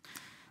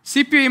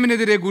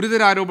 CPIഎമ്മിനെതിരെ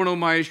ഗുരുതര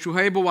ആരോപണവുമായി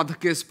ഷുഹൈബ്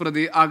വധക്കേസ്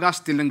പ്രതി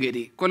ആകാശ്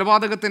തില്ലങ്കേരി.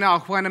 കൊലപാതകത്തിന്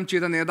ആഹ്വാനം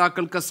ചെയ്ത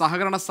നേതാക്കൾക്ക്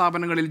സഹകരണ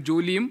സ്ഥാപനങ്ങളിൽ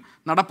ജോലിയും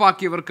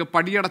നടപ്പാക്കിയവർക്ക്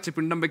പടിയടച്ച്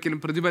പിണ്ടം വയ്ക്കലും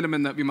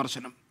പ്രതിഫലമെന്ന്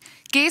വിമർശനം.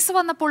 കേസ്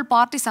വന്നപ്പോൾ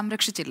പാർട്ടി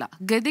സംരക്ഷിച്ചില്ല.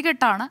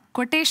 ഗതികെട്ടാണ്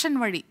ക്വട്ടേഷൻ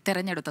വഴി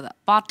തെരഞ്ഞെടുത്തത്.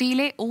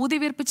 പാർട്ടിയിലെ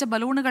ഊതിവീർപ്പിച്ച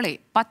ബലൂണുകളെ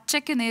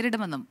പച്ചയ്ക്ക്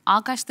നേരിടുമെന്നും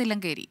ആകാശ്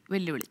തില്ലങ്കേരി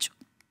വെല്ലുവിളിച്ചു.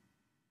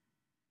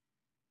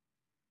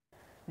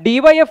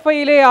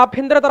 ഡിവൈഎഫ്ഐയിലെ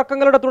ആഭ്യന്തര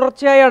തർക്കങ്ങളുടെ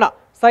തുടർച്ചയായാണ്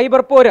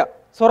സൈബർ പോര്.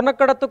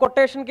 സ്വർണ്ണക്കടത്ത്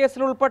കൊട്ടേഷൻ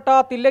കേസിൽ ഉൾപ്പെട്ട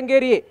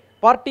തില്ലങ്കേരിയെ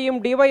പാർട്ടിയും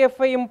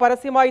ഡിവൈഎഫ്ഐയും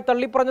പരസ്യമായി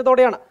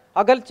തള്ളിപ്പറഞ്ഞതോടെയാണ്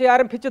അകൽച്ച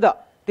ആരംഭിച്ചത്.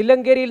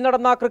 തില്ലങ്കേരിയിൽ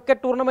നടന്ന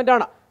ക്രിക്കറ്റ്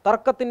ടൂർണമെന്റാണ്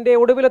തർക്കത്തിന്റെ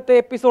ഒടുവിലത്തെ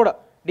എപ്പിസോഡ്.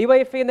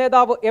 ഡിവൈഎഫ്ഐ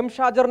നേതാവ് M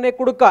ഷാജറിനെ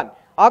കുടുക്കാൻ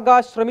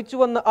ആകാശ്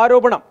ശ്രമിച്ചുവെന്ന്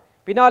ആരോപണം.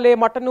 പിന്നാലെ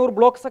മട്ടന്നൂർ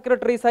ബ്ലോക്ക്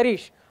സെക്രട്ടറി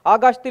സരീഷ്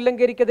ആകാശ്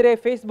തില്ലങ്കേരിക്കെതിരെ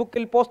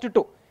ഫേസ്ബുക്കിൽ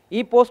പോസ്റ്റിട്ടു.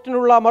 ഈ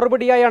പോസ്റ്റിനുള്ള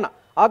മറുപടിയായാണ്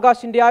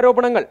ആകാശിന്റെ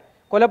ആരോപണങ്ങൾ.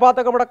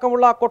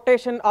 കൊലപാതകമടക്കമുള്ള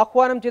കൊട്ടേഷൻ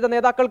ആഹ്വാനം ചെയ്ത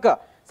നേതാക്കൾക്ക്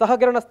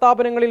സഹകരണ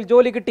സ്ഥാപനങ്ങളിൽ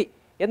ജോലി കിട്ടി.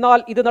 എന്നാൽ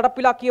ഇത്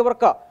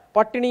നടപ്പിലാക്കിയവർക്ക്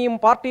പട്ടിണിയും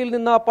പാർട്ടിയിൽ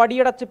നിന്ന്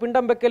പടിയടച്ച്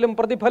പിണ്ടം വെക്കലും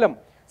പ്രതിഫലം.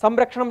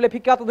 സംരക്ഷണം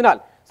ലഭിക്കാത്തതിനാൽ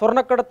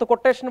സ്വർണ്ണക്കടത്ത്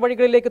കൊട്ടേഷൻ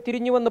വഴികളിലേക്ക്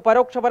തിരിഞ്ഞുവെന്ന്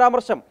പരോക്ഷ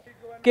പരാമർശം.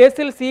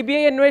 കേസിൽ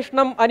CBI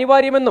അന്വേഷണം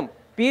അനിവാര്യമെന്നും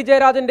P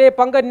ജയരാജന്റെ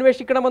പങ്ക്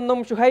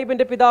അന്വേഷിക്കണമെന്നും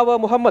ഷുഹൈബിന്റെ പിതാവ്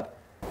മുഹമ്മദ്.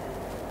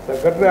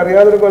 സെക്രട്ടറി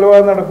അറിയാതൊരു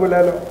കൊലപാതകം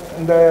നടക്കൂലോ.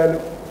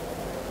 എന്തായാലും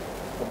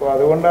അപ്പോൾ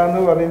അതുകൊണ്ടാണ്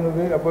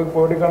പറയുന്നത്. അപ്പോൾ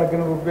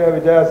കോടിക്കണക്കിന് റുപ്യ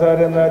വിജയസാർ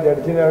എന്ന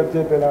ജഡ്ജിനെ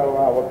വെച്ചിട്ട്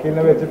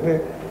വക്കീലിനെ വെച്ചിട്ട്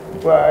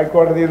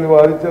ഹൈക്കോടതിയിൽ നിന്ന്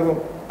വാദിച്ചതും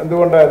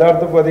എന്തുകൊണ്ടാണ്?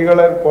 യഥാർത്ഥ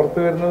പ്രതികളെ പുറത്തു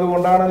വരുന്നത്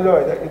കൊണ്ടാണല്ലോ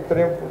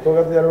ഇത്രയും തുക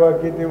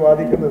ചെലവാക്കിയിട്ട്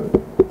വാദിക്കുന്നത്.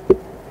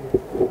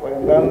 അപ്പോൾ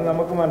എന്താണെന്ന്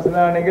നമുക്ക്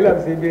മനസ്സിലാണെങ്കിൽ അത്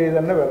CBI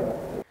തന്നെ വരണം.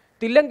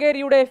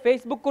 തില്ലങ്കേരിയുടെ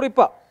ഫേസ്ബുക്ക്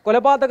കുറിപ്പ്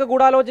കൊലപാതക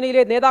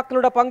ഗൂഢാലോചനയിലെ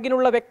നേതാക്കളുടെ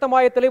പങ്കിനുള്ള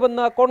വ്യക്തമായ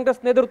തെളിവെന്ന്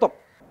കോൺഗ്രസ് നേതൃത്വം.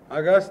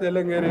 ആകാശ്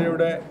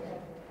തില്ലങ്കേരിയുടെ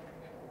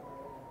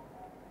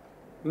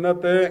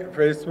ഇന്നത്തെ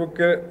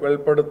ഫേസ്ബുക്ക്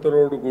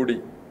വെളിപ്പെടുത്തലോടുകൂടി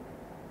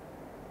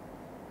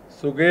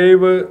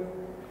സുഗൈവ്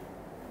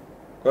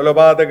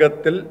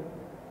കൊലപാതകത്തിൽ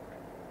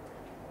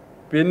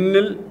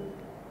പിന്നിൽ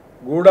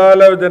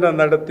ഗൂഢാലോചന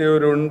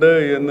നടത്തിയവരുണ്ട്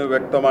എന്ന്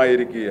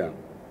വ്യക്തമായിരിക്കുകയാണ്.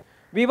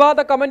 വിവാദ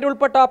കമന്റ്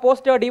ഉൾപ്പെട്ട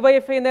പോസ്റ്റ്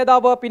ഡിവൈഎഫ്ഐ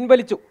നേതാവ്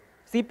പിൻവലിച്ചു.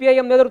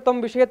 CPIM നേതൃത്വം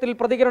വിഷയത്തിൽ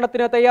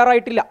പ്രതികരണത്തിന്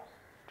തയ്യാറായിട്ടില്ല.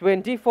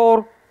 24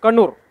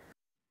 കണ്ണൂർ.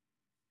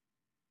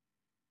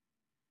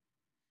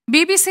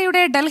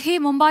 BBC-യുടെ ഡൽഹി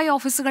മുംബൈ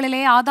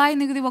ഓഫീസുകളിലെ ആദായ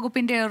നികുതി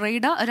വകുപ്പിന്റെ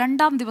റെയ്ഡ്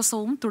 2ാം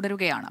ദിവസവും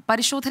തുടരുകയാണ്.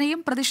 പരിശോധനയും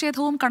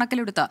പ്രതിഷേധവും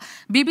കണക്കിലെടുത്ത്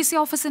BBC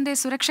ഓഫീസിന്റെ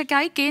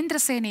സുരക്ഷയ്ക്കായി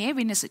കേന്ദ്രസേനയെ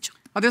വിന്യസിച്ചു.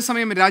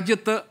 അതേസമയം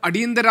രാജ്യത്ത്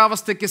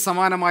അടിയന്തരാവസ്ഥയ്ക്ക്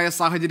സമാനമായ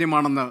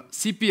സാഹചര്യമാണെന്ന്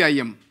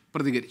CPIM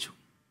പ്രതികരിച്ചു.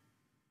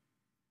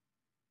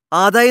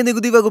 ആദായ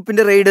നികുതി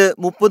വകുപ്പിന്റെ റെയ്ഡ്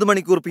 30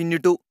 മണിക്കൂർ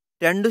പിന്നിട്ടു.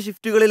 2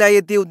 ഷിഫ്റ്റുകളിലായി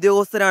എത്തിയ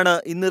ഉദ്യോഗസ്ഥരാണ്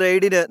ഇന്ന്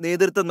റെയ്ഡിന്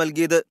നേതൃത്വം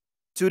നൽകിയത്.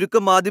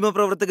 ചുരുക്കം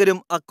മാധ്യമപ്രവർത്തകരും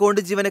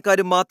അക്കൗണ്ട്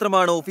ജീവനക്കാരും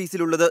മാത്രമാണ്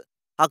ഓഫീസിലുള്ളത്.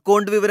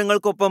 അക്കൗണ്ട്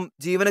വിവരങ്ങൾക്കൊപ്പം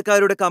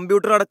ജീവനക്കാരുടെ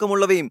കമ്പ്യൂട്ടർ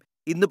അടക്കമുള്ളവയും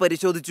ഇന്ന്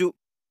പരിശോധിച്ചു.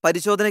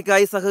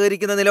 പരിശോധനയ്ക്കായി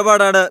സഹകരിക്കുന്ന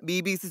നിലപാടാണ്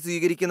BBC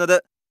സ്വീകരിക്കുന്നത്.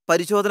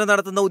 പരിശോധന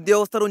നടത്തുന്ന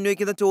ഉദ്യോഗസ്ഥർ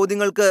ഉന്നയിക്കുന്ന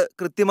ചോദ്യങ്ങൾക്ക്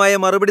കൃത്യമായ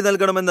മറുപടി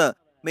നൽകണമെന്ന്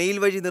മെയിൽ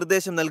വഴി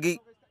നിർദ്ദേശം നൽകി.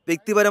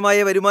 വ്യക്തിപരമായ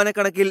വരുമാന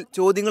കണക്കിൽ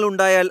ചോദ്യങ്ങൾ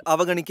ഉണ്ടായാൽ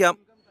അവഗണിക്കാം.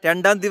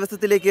 2ാം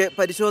ദിവസത്തിലേക്ക്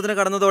പരിശോധന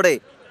കടന്നതോടെ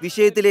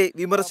വിഷയത്തിലെ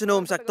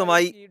വിമർശനവും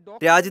ശക്തമായി.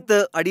 രാജ്യത്ത്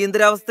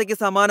അടിയന്തരാവസ്ഥയ്ക്ക്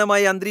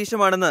സമാനമായ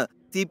അന്തരീക്ഷമാണെന്ന്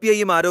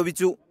CPIM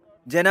ആരോപിച്ചു.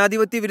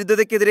 ജനാധിപത്യ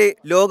വിരുദ്ധതയ്ക്കെതിരെ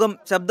ലോകം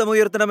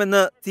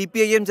ശബ്ദമുയർത്തണമെന്ന്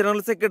CPIM general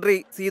secretary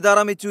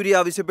Sitaram Yechury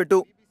ആവശ്യപ്പെട്ടു.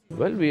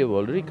 Well, we have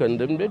already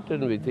condemned it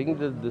and we think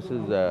that this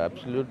is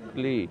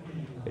absolutely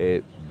a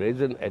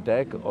brazen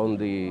attack on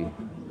the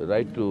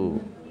right to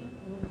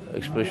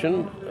expression.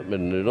 I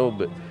mean,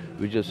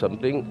 which is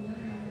something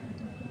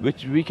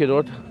which we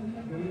cannot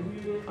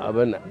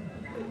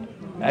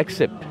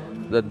accept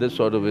that this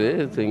sort of a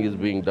thing is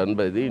being done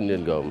by the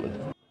Indian government.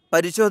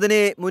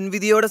 പരിശോധനയെ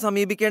മുൻവിധിയോടെ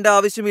സമീപിക്കേണ്ട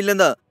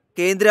ആവശ്യമില്ലെന്ന്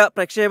കേന്ദ്ര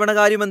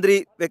പ്രക്ഷേപണകാര്യമന്ത്രി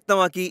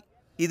വ്യക്തമാക്കി.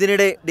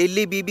 ഇതിനിടെ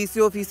Delhi BBC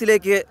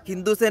ഓഫീസിലേക്ക്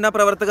ഹിന്ദുസേന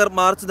പ്രവർത്തകർ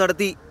March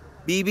നടത്തി.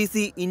 BBC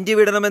India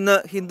വിടണമെന്ന്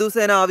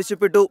ഹിന്ദുസേന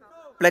ആവശ്യപ്പെട്ടു.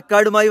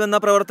 പ്ലക്കാർഡുമായി വന്ന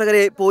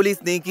പ്രവർത്തകരെ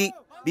പോലീസ് നീക്കി.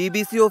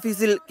 BBC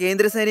ഓഫീസിൽ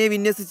കേന്ദ്രസേനയെ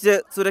വിന്യസിച്ച്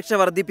സുരക്ഷ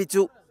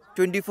വർദ്ധിപ്പിച്ചു.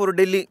 24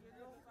 ഡൽഹി.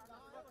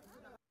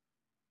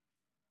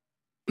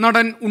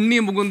 നടൻ ഉണ്ണി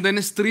മുകുന്ദൻ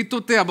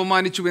സ്ത്രീത്വത്തെ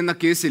അപമാനിച്ചുവെന്ന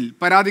കേസിൽ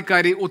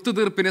പരാതിക്കാരി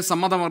ഒത്തുതീർപ്പിന്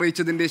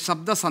സമ്മതമറിയിച്ചതിന്റെ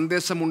ശബ്ദ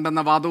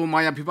സന്ദേശമുണ്ടെന്ന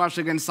വാദവുമായി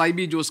അഭിഭാഷകൻ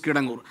സൈബി ജോസ്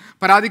കിടങ്ങൂർ.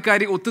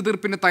 പരാതിക്കാരി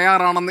ഒത്തുതീർപ്പിന്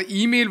തയ്യാറാണെന്ന്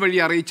ഇമെയിൽ വഴി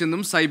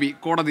അറിയിച്ചെന്നും സൈബി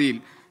കോടതിയിൽ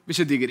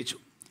വിശദീകരിച്ചു.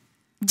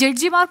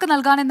 ജഡ്ജിമാർക്ക്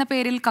നൽകാനെന്ന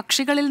പേരിൽ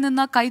കക്ഷികളിൽ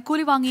നിന്ന്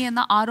കൈക്കൂലി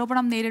വാങ്ങിയെന്ന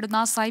ആരോപണം നേരിടുന്ന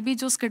സൈബി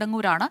ജോസ്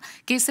കിടങ്ങൂരാണ്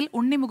കേസിൽ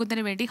ഉണ്ണി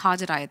മുകുന്ദന് വേണ്ടി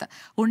ഹാജരായത്.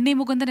 ഉണ്ണി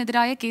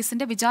മുകുന്ദനെതിരായ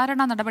കേസിന്റെ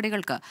വിചാരണ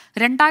നടപടികൾക്ക്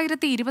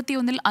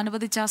 2021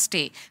 അനുവദിച്ച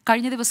സ്റ്റേ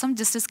കഴിഞ്ഞ ദിവസം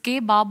ജസ്റ്റിസ് K.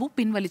 ബാബു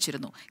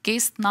പിൻവലിച്ചിരുന്നു.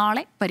 കേസ്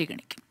നാളെ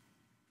പരിഗണിക്കും.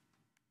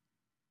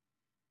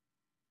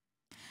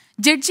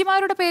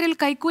 ജഡ്ജിമാരുടെ പേരിൽ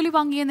കൈക്കൂലി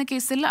വാങ്ങിയെന്ന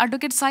കേസിൽ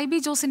അഡ്വക്കേറ്റ് സൈബി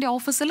ജോസിന്റെ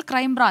ഓഫീസിൽ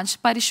ക്രൈംബ്രാഞ്ച്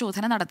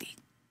പരിശോധന നടത്തി.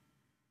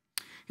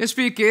 SP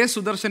K.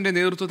 സുദർശന്റെ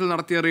നേതൃത്വത്തിൽ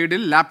നടത്തിയ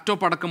റെയ്ഡിൽ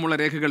ലാപ്ടോപ്പ് അടക്കമുള്ള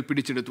രേഖകൾ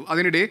പിടിച്ചെടുത്തു.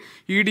 അതിനിടെ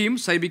EDയും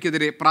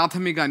സൈബിക്കെതിരെ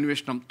പ്രാഥമിക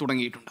അന്വേഷണം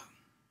തുടങ്ങിയിട്ടുണ്ട്.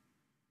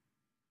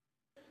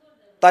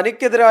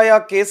 തനിക്കെതിരായ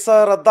കേസ്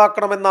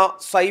റദ്ദാക്കണമെന്ന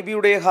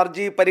സൈബിയുടെ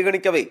ഹർജി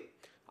പരിഗണിക്കവേ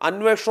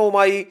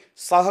അന്വേഷണവുമായി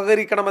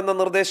സഹകരിക്കണമെന്ന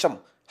നിർദ്ദേശം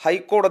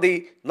ഹൈക്കോടതി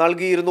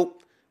നൽകിയിരുന്നു.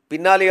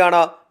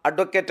 പിന്നാലെയാണ്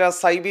അഡ്വക്കേറ്റ്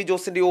സൈബി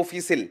ജോസിന്റെ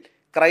ഓഫീസിൽ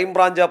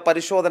ക്രൈംബ്രാഞ്ച്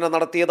പരിശോധന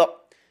നടത്തിയത്.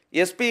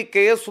 SP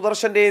K.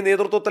 സുദർശന്റെ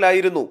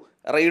നേതൃത്വത്തിലായിരുന്നു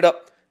റെയ്ഡ്.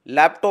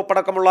 ലാപ്ടോപ്പ്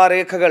അടക്കമുള്ള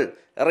രേഖകൾ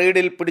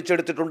റെയ്ഡിൽ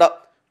പിടിച്ചെടുത്തിട്ടുണ്ട്.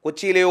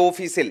 കൊച്ചിയിലെ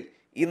ഓഫീസിൽ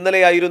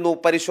ഇന്നലെയായിരുന്നു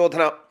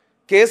പരിശോധന.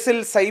 കേസിൽ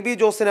സൈബി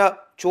ജോസിന്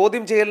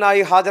ചോദ്യം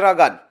ചെയ്യലിനായി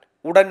ഹാജരാകാൻ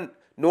ഉടൻ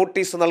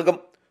നോട്ടീസ് നൽകും.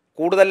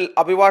 കൂടുതൽ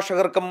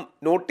അഭിഭാഷകർക്കും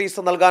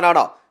നോട്ടീസ്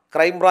നൽകാനാണ്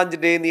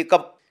ക്രൈംബ്രാഞ്ചിന്റെ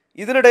നീക്കം.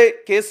 ഇതിനിടെ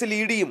കേസിൽ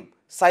EDയും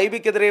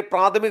സൈബിക്കെതിരെ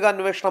പ്രാഥമിക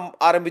അന്വേഷണം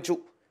ആരംഭിച്ചു.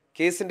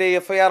 കേസിന്റെ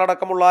FIR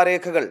അടക്കമുള്ള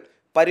രേഖകൾ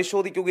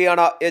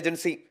പരിശോധിക്കുകയാണ്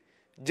ഏജൻസി.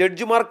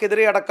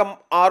 ജഡ്ജിമാർക്കെതിരെ അടക്കം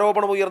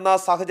ആരോപണമുയർന്ന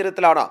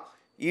സാഹചര്യത്തിലാണ്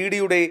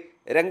EDയുടെ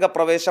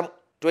രംഗപ്രവേശം.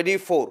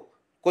 24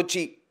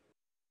 കൊച്ചി.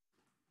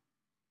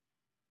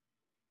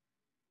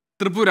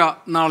 ത്രിപുര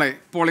നാളെ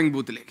പോളിംഗ്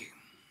ബൂത്തിലേക്ക്.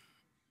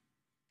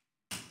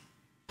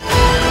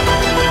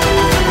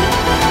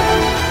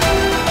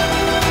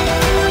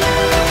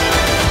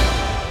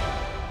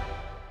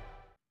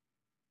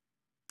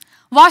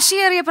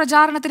 വാശിയേറിയ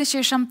പ്രചാരണത്തിന്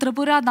ശേഷം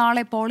ത്രിപുര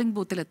നാളെ പോളിംഗ്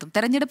ബൂത്തിലെത്തും.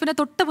 തെരഞ്ഞെടുപ്പിന്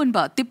തൊട്ടു മുൻപ്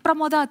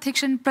തിപ്രമോദ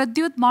അധ്യക്ഷൻ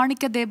പ്രദ്യുത്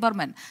മാണിക്യ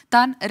ദേബർമൻ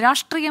താൻ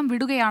രാഷ്ട്രീയം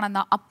വിടുകയാണെന്ന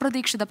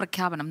അപ്രതീക്ഷിത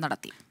പ്രഖ്യാപനം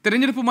നടത്തി.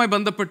 തെരഞ്ഞെടുപ്പുമായി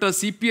ബന്ധപ്പെട്ട്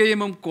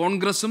CPIMും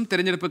കോൺഗ്രസും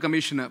തെരഞ്ഞെടുപ്പ്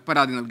കമ്മീഷന്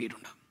പരാതി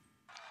നൽകിയിട്ടുണ്ട്.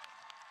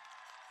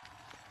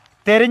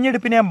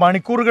 തെരഞ്ഞെടുപ്പിന്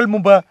മണിക്കൂറുകൾ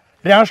മുമ്പ്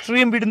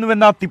രാഷ്ട്രീയം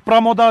വിടുന്നുവെന്ന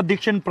തിപ്രാമോദ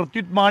അധ്യക്ഷൻ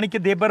പ്രത്യുത് മാണിക്യ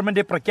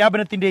ദേബർമന്റെ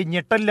പ്രഖ്യാപനത്തിന്റെ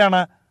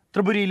ഞെട്ടലിലാണ്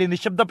ത്രിപുരയിലെ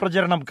നിശബ്ദ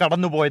പ്രചരണം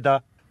കടന്നുപോയത്.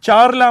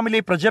 ചാർലാമിലെ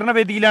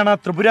പ്രചരണവേദിയിലാണ്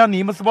ത്രിപുര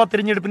നിയമസഭാ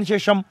തിരഞ്ഞെടുപ്പിന്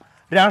ശേഷം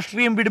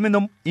രാഷ്ട്രീയം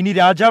വിടുമെന്നും ഇനി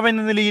രാജാവ്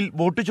എന്ന നിലയിൽ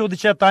വോട്ട്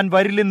ചോദിച്ച് താൻ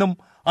വരില്ലെന്നും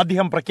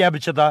അദ്ദേഹം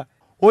പ്രഖ്യാപിച്ചത്.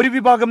 ഒരു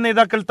വിഭാഗം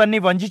നേതാക്കൾ തന്നെ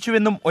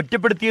വഞ്ചിച്ചുവെന്നും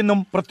ഒറ്റപ്പെടുത്തിയെന്നും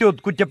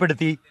പ്രത്യുത്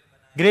കുറ്റപ്പെടുത്തി.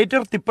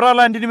 ഗ്രേറ്റർ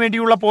തിപ്രാലാൻഡിനു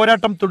വേണ്ടിയുള്ള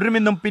പോരാട്ടം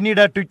തുടരുമെന്നും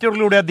പിന്നീട്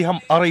ട്വിറ്ററിലൂടെ അദ്ദേഹം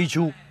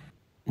അറിയിച്ചു.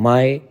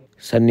 My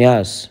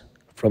sannyas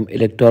from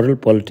electoral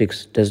politics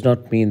does not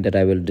mean that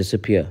I will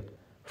disappear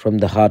from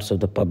the hearts of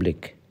the public.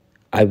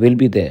 I will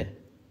be there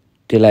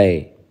till I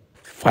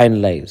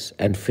finalize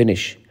and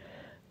finish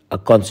a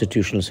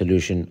constitutional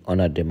solution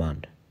on our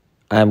demand.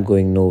 I am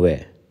going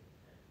nowhere,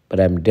 but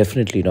I am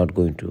definitely not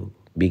going to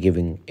be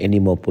giving any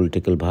more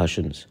political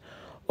bhashans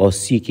or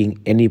seeking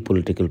any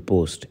political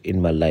post in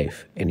my life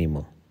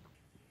anymore.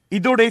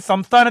 ഇതോടെ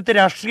സംസ്ഥാനത്തെ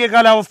രാഷ്ട്രീയ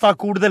കാലാവസ്ഥ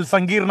കൂടുതൽ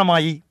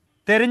സങ്കീർണമായി.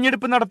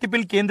 തെരഞ്ഞെടുപ്പ്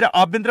നടത്തിപ്പിൽ കേന്ദ്ര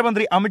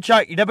ആഭ്യന്തരമന്ത്രി Amit Shah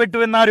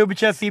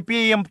ഇടപെട്ടുവെന്നാരോപിച്ച്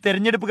CPIM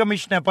തെരഞ്ഞെടുപ്പ്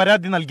commission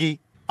പരാതി നൽകി.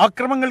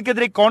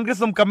 അക്രമങ്ങൾക്കെതിരെ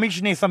കോൺഗ്രസും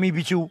കമ്മീഷനെ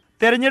സമീപിച്ചു.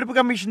 തെരഞ്ഞെടുപ്പ്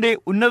കമ്മീഷന്റെ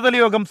ഉന്നതതല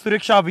യോഗം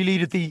സുരക്ഷ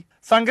വിലയിരുത്തി.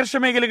 സംഘർഷ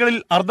മേഖലകളിൽ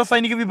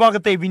അർദ്ധസൈനിക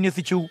വിഭാഗത്തെ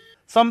വിന്യസിച്ചു.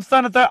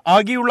 സംസ്ഥാനത്ത്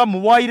ആകെയുള്ള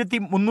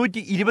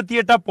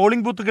 3328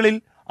 പോളിംഗ് ബൂത്തുകളിൽ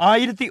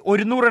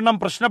 1100 എണ്ണം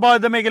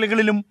പ്രശ്നബാധിത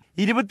മേഖലകളിലും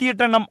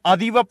 28 എണ്ണം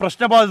അതീവ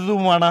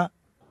പ്രശ്നബാധിതവുമാണ്.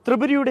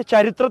 ത്രിപുരയുടെ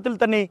ചരിത്രത്തിൽ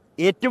തന്നെ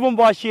ഏറ്റവും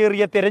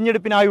വാശിയേറിയ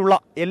തെരഞ്ഞെടുപ്പിനായുള്ള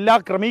എല്ലാ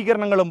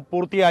ക്രമീകരണങ്ങളും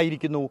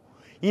പൂർത്തിയായിരിക്കുന്നു.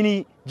 ഇനി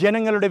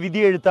ജനങ്ങളുടെ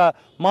വിധിയെഴുത്ത്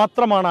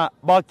മാത്രമാണ്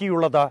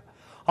ബാക്കിയുള്ളത്.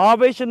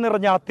 ആവേശം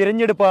നിറഞ്ഞ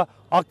തിരഞ്ഞെടുപ്പ്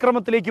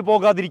അക്രമത്തിലേക്ക്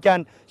പോകാതിരിക്കാൻ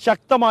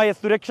ശക്തമായ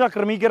സുരക്ഷാ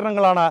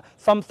ക്രമീകരണങ്ങളാണ്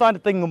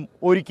സംസ്ഥാനത്തെങ്ങും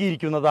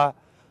ഒരുക്കിയിരിക്കുന്നത്.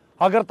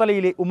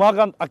 അഗർത്തലയിലെ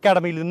ഉമാകാന്ത്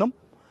അക്കാഡമിയിൽ നിന്നും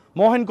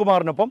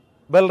മോഹൻകുമാറിനൊപ്പം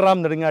ബൽറാം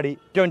നെടുങ്ങാടി,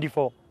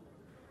 24.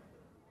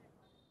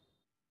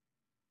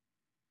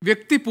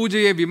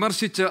 വ്യക്തിപൂജയെ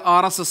വിമർശിച്ച്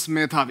RSS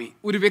മേധാവി.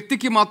 ഒരു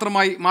വ്യക്തിക്ക്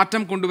മാത്രമായി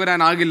മാറ്റം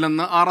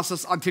കൊണ്ടുവരാനാകില്ലെന്ന്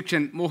RSS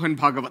അധ്യക്ഷൻ മോഹൻ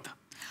ഭാഗവത്.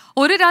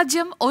 ഒരു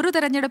രാജ്യം ഒരു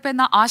തെരഞ്ഞെടുപ്പ്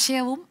എന്ന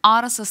ആശയവും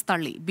RSS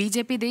തള്ളി.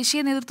 BJP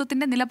ദേശീയ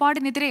നേതൃത്വത്തിന്റെ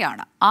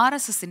നിലപാടിനെതിരെയാണ്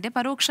RSSന്റെ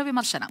പരോക്ഷ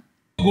വിമർശനം.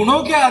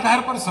 गुणों के आधार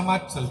पर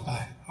समाज चलता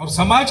है और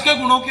समाज के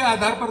गुणों के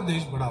आधार पर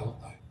देश बड़ा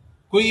होता है.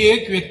 कोई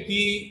एक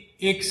व्यक्ति,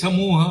 एक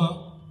समूह,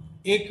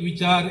 एक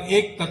विचार,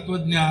 एक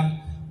तत्वज्ञान,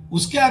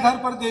 उसके आधार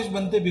पर देश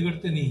बनते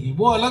बिगड़ते नहीं है.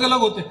 वो अलग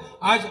अलग होते.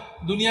 आज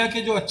दुनिया के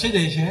जो अच्छे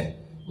देश है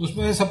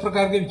उसमें सब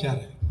प्रकार के विचार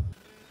है.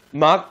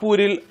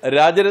 നാഗ്പൂരിൽ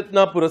രാജരത്ന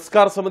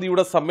പുരസ്കാർ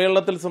സമിതിയുടെ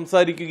സമ്മേളനത്തിൽ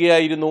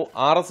സംസാരിക്കുകയായിരുന്നു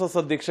RSS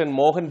അധ്യക്ഷൻ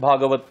മോഹൻ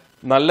ഭാഗവത്.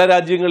 നല്ല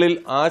രാജ്യങ്ങളിൽ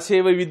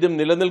ആശയവൈവിധ്യം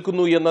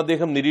നിലനിൽക്കുന്നു എന്ന്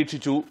അദ്ദേഹം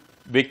നിരീക്ഷിച്ചു.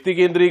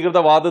 വ്യക്തികേന്ദ്രീകൃത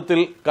വാദത്തിൽ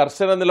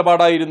കർശന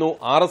നിലപാടായിരുന്നു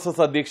RSS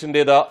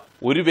അധ്യക്ഷന്റേത്.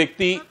 ഒരു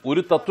വ്യക്തി,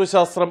 ഒരു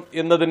തത്വശാസ്ത്രം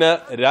എന്നതിന്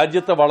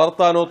രാജ്യത്തെ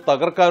വളർത്താനോ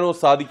തകർക്കാനോ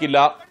സാധിക്കില്ല.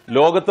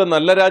 ലോകത്തെ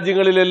നല്ല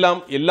രാജ്യങ്ങളിലെല്ലാം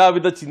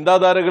എല്ലാവിധ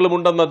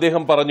ചിന്താധാരകളുമുണ്ടെന്ന്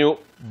അദ്ദേഹം പറഞ്ഞു.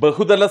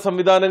 ബഹുതല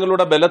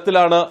സംവിധാനങ്ങളുടെ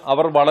ബലത്തിലാണ്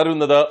അവർ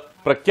വളരുന്നത്.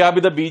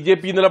 പ്രഖ്യാപിത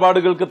BJP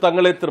നിലപാടുകൾക്ക്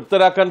തങ്ങളെ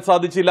തൃപ്തരാക്കാൻ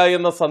സാധിച്ചില്ല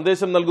എന്ന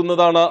സന്ദേശം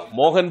നൽകുന്നതാണ്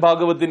മോഹൻ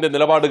ഭാഗവത്തിന്റെ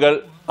നിലപാടുകൾ.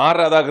 R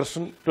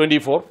രാധാകൃഷ്ണൻ,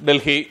 24,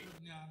 ഡൽഹി.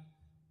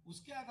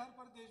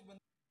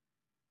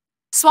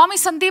 സ്വാമി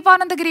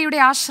സന്ദീപാനന്ദഗിരിയുടെ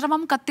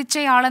ആശ്രമം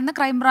കത്തിച്ചയാളെന്ന്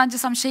ക്രൈംബ്രാഞ്ച്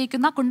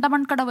സംശയിക്കുന്ന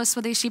കുണ്ടമൺകടവ്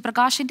സ്വദേശി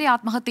പ്രകാശിന്റെ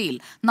ആത്മഹത്യയിൽ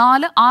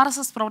 4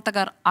 RSS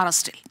പ്രവർത്തകർ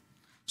അറസ്റ്റിൽ.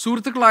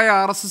 സുഹൃത്തുക്കളായ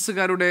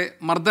RSSകാരുടെ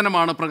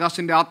മർദ്ദനമാണ്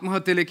പ്രകാശിന്റെ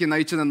ആത്മഹത്യയിലേക്ക്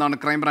നയിച്ചതെന്നാണ്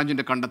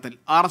ക്രൈംബ്രാഞ്ചിന്റെ കണ്ടെത്തൽ.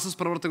 RSS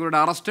പ്രവർത്തകരുടെ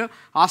അറസ്റ്റ്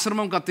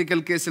ആശ്രമം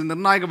കത്തിക്കൽ കേസിൽ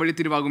നിർണായക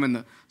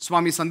വഴിത്തിരിവാകുമെന്ന്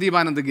സ്വാമി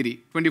സന്ദീപാനന്ദഗിരി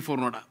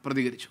 24നോട്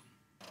പ്രതികരിച്ചു.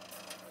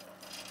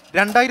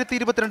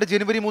 2022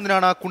 ജനുവരി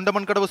 3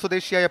 കുണ്ടമൺകടവ്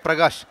സ്വദേശിയായ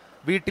പ്രകാശ്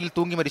വീട്ടിൽ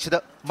തൂങ്ങി മരിച്ചത്.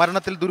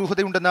 മരണത്തിൽ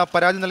ദുരൂഹതയുണ്ടെന്ന്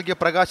പരാതി നൽകിയ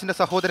പ്രകാശിന്റെ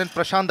സഹോദരൻ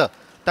പ്രശാന്ത്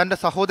തന്റെ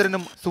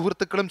സഹോദരനും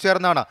സുഹൃത്തുക്കളും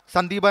ചേർന്നാണ്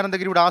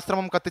സന്ദീപാനന്ദഗിരിയുടെ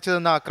ആശ്രമം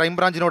കത്തിച്ചതെന്ന്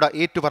ക്രൈംബ്രാഞ്ചിനോട്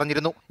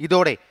ഏറ്റുപറഞ്ഞിരുന്നു.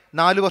 ഇതോടെ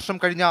 4 വർഷം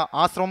കഴിഞ്ഞ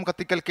ആശ്രമം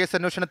കത്തിക്കൽ കേസ്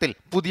അന്വേഷണത്തിൽ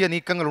പുതിയ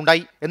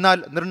നീക്കങ്ങളുണ്ടായി. എന്നാൽ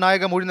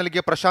നിർണായക മൊഴി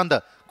നൽകിയ പ്രശാന്ത്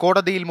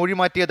കോടതിയിൽ മൊഴി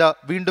മാറ്റിയത്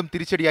വീണ്ടും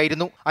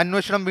തിരിച്ചടിയായിരുന്നു.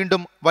 അന്വേഷണം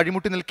വീണ്ടും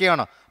വഴിമുട്ടി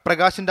നിൽക്കെയാണ്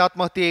പ്രകാശിന്റെ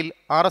ആത്മഹത്യയിൽ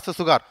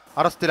RSSകാർ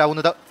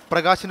അറസ്റ്റിലാവുന്നത്.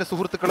 പ്രകാശിന്റെ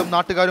സുഹൃത്തുക്കളും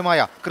നാട്ടുകാരുമായ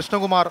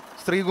കൃഷ്ണകുമാർ,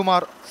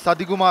 ശ്രീകുമാർ,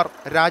 സതികുമാർ,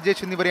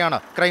 രാജേഷ് എന്നിവരെയാണ്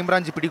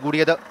ക്രൈംബ്രാഞ്ച്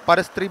പിടികൂടിയത്.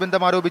 പരസ്ത്രീ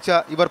ബന്ധം ആരോപിച്ച്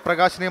ഇവർ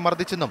പ്രകാശിനെ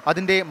മർദ്ദിച്ചെന്നും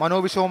അതിന്റെ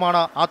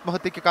മനോവിഷവുമാണ്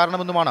ആത്മഹത്യയ്ക്ക്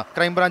കാരണമെന്നുമാണ്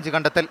ക്രൈംബ്രാഞ്ച്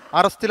കണ്ടെത്തൽ.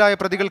 അറസ്റ്റിലായ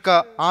പ്രതികൾക്ക്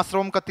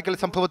ആശ്രമം കത്തിക്കൽ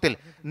സംഭവത്തിൽ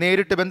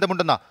നേരിട്ട്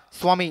ബന്ധമുണ്ടെന്ന്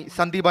സ്വാമി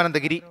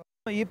സന്ദീപാനന്ദഗിരി.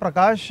 ഈ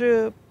പ്രകാശ്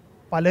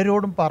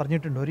പലരോടും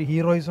പറഞ്ഞിട്ടുണ്ട് ഒരു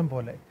ഹീറോയിസം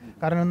പോലെ.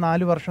 കാരണം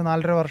 4 വർഷം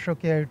 4.5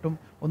 വർഷമൊക്കെ ആയിട്ടും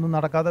ഒന്നും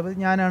നടക്കാതെ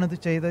ഞാനാണിത്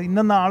ചെയ്തത്,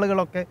 ഇന്ന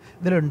ആളുകളൊക്കെ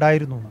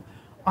ഇതിലുണ്ടായിരുന്നു.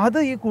 അത്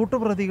ഈ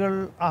കൂട്ടുപ്രതികൾ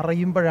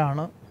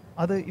അറിയുമ്പോഴാണ്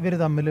അത് ഇവർ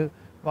തമ്മിൽ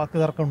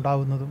വാക്കുതർക്കം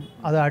ഉണ്ടാവുന്നതും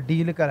അത്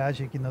അടിയിൽ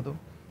കലാശിക്കുന്നതും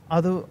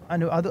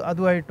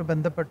അതുമായിട്ട്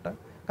ബന്ധപ്പെട്ട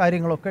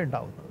കാര്യങ്ങളൊക്കെ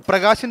ഉണ്ടാവുന്നത്.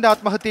 പ്രകാശിന്റെ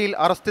ആത്മഹത്യയിൽ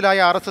അറസ്റ്റിലായ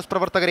RSS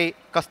പ്രവർത്തകരെ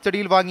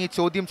കസ്റ്റഡിയിൽ വാങ്ങി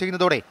ചോദ്യം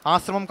ചെയ്യുന്നതോടെ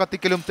ആശ്രമം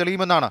കത്തിക്കലും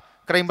തെളിയുമെന്നാണ്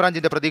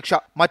ക്രൈംബ്രാഞ്ചിന്റെ പ്രതീക്ഷ.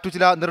 മറ്റു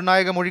ചില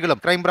നിർണായക മൊഴികളും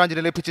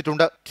ക്രൈംബ്രാഞ്ചിന്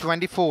ലഭിച്ചിട്ടുണ്ട്.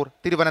 24,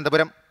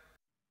 തിരുവനന്തപുരം.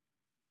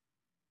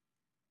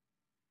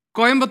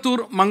 കോയമ്പത്തൂർ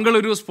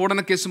മംഗളൂരു സ്ഫോടന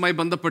കേസുമായി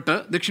ബന്ധപ്പെട്ട്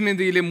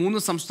ദക്ഷിണേന്ത്യയിലെ 3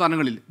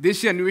 സംസ്ഥാനങ്ങളിൽ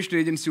ദേശീയ അന്വേഷണ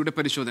ഏജൻസിയുടെ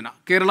പരിശോധന.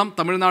 കേരളം,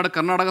 തമിഴ്നാട്,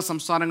 കർണാടക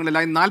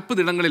സംസ്ഥാനങ്ങളിലായി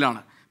 40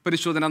 ഇടങ്ങളിലാണ്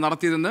പരിശോധന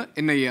നടത്തിയതെന്ന്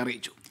NIA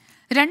അറിയിച്ചു.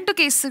 2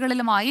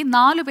 കേസുകളിലുമായി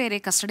 4 പേരെ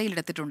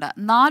കസ്റ്റഡിയിലെടുത്തിട്ടുണ്ട്.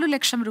 4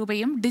 ലക്ഷം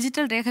രൂപയും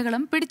ഡിജിറ്റൽ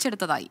രേഖകളും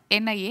പിടിച്ചെടുത്തതായി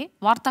NIA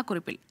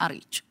വാർത്താക്കുറിപ്പിൽ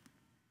അറിയിച്ചു.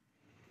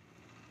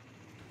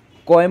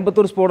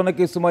 കോയമ്പത്തൂർ സ്ഫോടന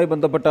കേസുമായി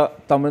ബന്ധപ്പെട്ട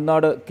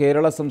തമിഴ്നാട്,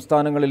 കേരള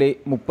സംസ്ഥാനങ്ങളിലെ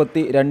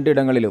 32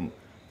 ഇടങ്ങളിലും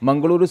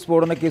മംഗളൂരു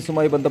സ്ഫോടന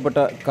കേസുമായി ബന്ധപ്പെട്ട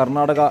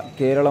കർണാടക,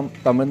 കേരളം,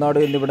 തമിഴ്നാട്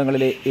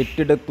എന്നിവിടങ്ങളിലെ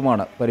 8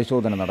 ഇടത്തുമാണ്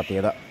പരിശോധന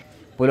നടത്തിയത്.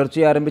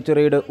 പുലർച്ചെ ആരംഭിച്ച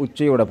റെയ്ഡ്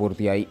ഉച്ചയോടെ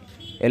പൂർത്തിയായി.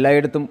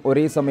 എല്ലായിടത്തും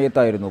ഒരേ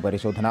സമയത്തായിരുന്നു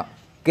പരിശോധന.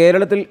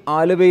 കേരളത്തിൽ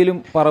ആലുവയിലും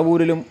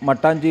പറവൂരിലും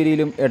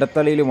മട്ടാഞ്ചേരിയിലും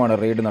എടത്തലയിലുമാണ്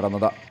റെയ്ഡ്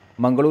നടന്നത്.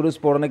 മംഗളൂരു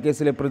സ്ഫോടന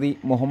കേസിലെ പ്രതി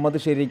മുഹമ്മദ്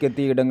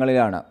ഷെരീഖെത്തിയ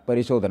ഇടങ്ങളിലാണ്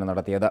പരിശോധന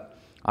നടത്തിയത്.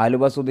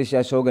 ആലുവ സ്വദേശി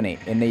അശോകനെ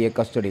NIA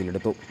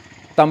കസ്റ്റഡിയിലെടുത്തു.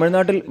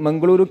 തമിഴ്നാട്ടിൽ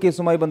മംഗളൂരു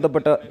കേസുമായി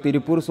ബന്ധപ്പെട്ട്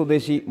തിരുപ്പൂർ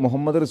സ്വദേശി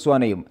മുഹമ്മദ്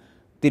റിസ്വാനെയും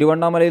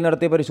തിരുവണ്ണാമലയിൽ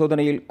നടത്തിയ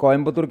പരിശോധനയിൽ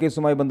കോയമ്പത്തൂർ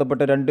കേസുമായി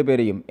ബന്ധപ്പെട്ട 2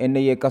 പേരെയും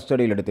NIA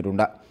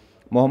കസ്റ്റഡിയിലെടുത്തിട്ടുണ്ട്.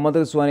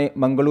 മുഹമ്മദ് റിസ്വാനെ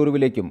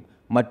മംഗളൂരുവിലേക്കും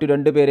മറ്റു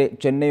 2 പേരെ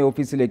ചെന്നൈ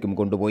ഓഫീസിലേക്കും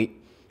കൊണ്ടുപോയി.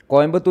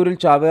 കോയമ്പത്തൂരിൽ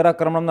ചാവേർ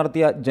ആക്രമണം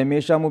നടത്തിയ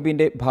ജമേഷ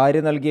മുബീന്റെ ഭാര്യ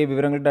നൽകിയ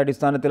വിവരങ്ങളുടെ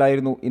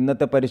അടിസ്ഥാനത്തിലായിരുന്നു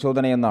ഇന്നത്തെ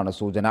പരിശോധനയെന്നാണ്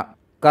സൂചന.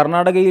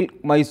 കർണാടകയിൽ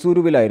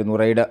മൈസൂരുവിലായിരുന്നു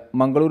റെയ്ഡ്.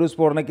 മംഗളൂരു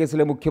സ്ഫോടന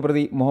കേസിലെ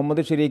മുഖ്യപ്രതി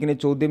മുഹമ്മദ് ഷെരീഖിനെ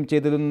ചോദ്യം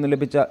ചെയ്തതിൽ നിന്ന്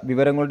ലഭിച്ച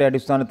വിവരങ്ങളുടെ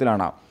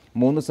അടിസ്ഥാനത്തിലാണ്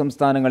 3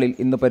 സംസ്ഥാനങ്ങളിൽ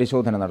ഇന്ന്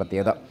പരിശോധന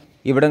നടത്തിയത്.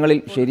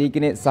 ഇവിടങ്ങളിൽ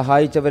ഷെരീഖിനെ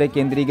സഹായിച്ചവരെ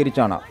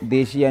കേന്ദ്രീകരിച്ചാണ്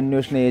ദേശീയ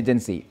അന്വേഷണ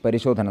ഏജൻസി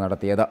പരിശോധന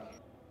നടത്തിയത്.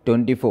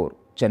 24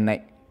 ചെന്നൈ.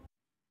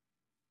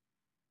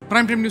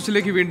 പ്രൈം ടൈം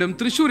ന്യൂസിലേക്ക് വീണ്ടും.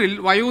 തൃശൂരിൽ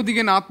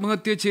വയോധികൻ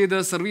ആത്മഹത്യ ചെയ്ത്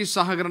സർവീസ്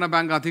സഹകരണ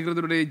ബാങ്ക്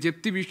അധികൃതരുടെ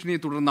ജപ്തി ഭീഷണിയെ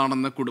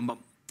തുടർന്നാണെന്ന് കുടുംബം.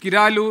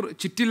 കിരാലൂർ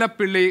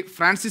ചിറ്റിലപ്പിള്ളി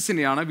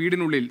ഫ്രാൻസിസിനെയാണ്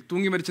വീടിനുള്ളിൽ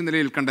തൂങ്ങിമരിച്ച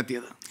നിലയിൽ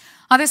കണ്ടെത്തിയത്.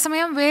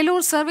 അതേസമയം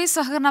വേലൂർ സർവീസ്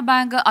സഹകരണ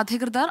ബാങ്ക്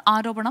അധികൃതർ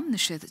ആരോപണം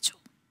നിഷേധിച്ചു.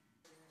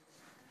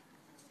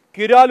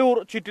 കിരാലൂർ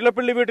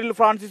ചിറ്റിലപ്പിള്ളി വീട്ടിൽ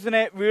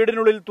ഫ്രാൻസിസിനെ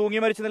വീടിനുള്ളിൽ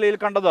തൂങ്ങിമരിച്ച നിലയിൽ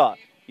കണ്ടത്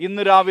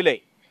ഇന്ന് രാവിലെ.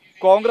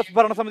 കോൺഗ്രസ്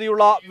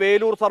ഭരണസമിതിയുള്ള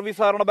വേലൂർ സർവീസ്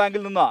സഹകരണ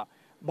ബാങ്കിൽ നിന്ന്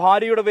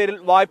ഭാര്യയുടെ പേരിൽ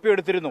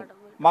വായ്പയെടുത്തിരുന്നു.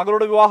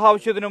 മകളുടെ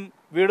വിവാഹാവശ്യത്തിനും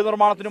വീട്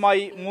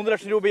നിർമ്മാണത്തിനുമായി 3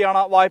 ലക്ഷം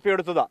രൂപയാണ്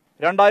വായ്പയെടുത്തത്.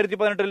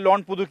 2018 ലോൺ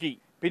പുതുക്കി.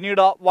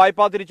 പിന്നീട്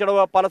വായ്പാ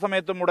തിരിച്ചടവ് പല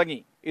സമയത്തും മുടങ്ങി.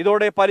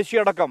 ഇതോടെ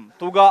പലിശയടക്കം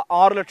തുക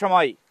 6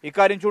 ലക്ഷമായി.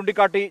 ഇക്കാര്യം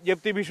ചൂണ്ടിക്കാട്ടി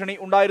ജപ്തി ഭീഷണി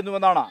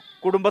ഉണ്ടായിരുന്നുവെന്നാണ്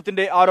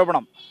കുടുംബത്തിന്റെ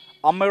ആരോപണം.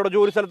 അമ്മയുടെ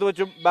ജോലി സ്ഥലത്ത്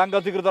വെച്ചും ബാങ്ക്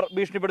അധികൃതർ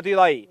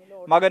ഭീഷണിപ്പെടുത്തിയതായി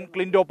മകൻ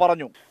ക്ലിൻഡോ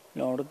പറഞ്ഞു.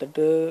 ലോൺ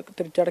എടുത്തിട്ട്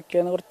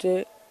തിരിച്ചടയ്ക്കുന്ന കുറച്ച്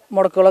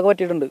മുടക്കുകളൊക്കെ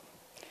പറ്റിയിട്ടുണ്ട്.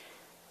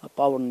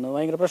 അപ്പോൾ അവിടുന്ന്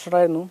ഭയങ്കര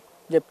പ്രഷറായിരുന്നു.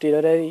 ജപ്തിയിൽ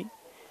വരെയായി.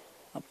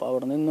 അപ്പോൾ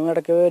അവിടെ നിന്നും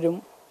ഇടയ്ക്ക് വരും.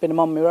 പിന്നെ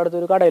മമ്മിയുടെ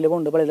അടുത്തൊരു കടയിൽ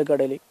പോകുന്നുണ്ട്, പള്ളിയിലെ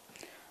കടയിൽ.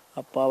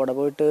 അപ്പോൾ അവിടെ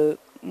പോയിട്ട്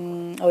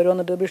അവർ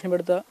വന്നിട്ട്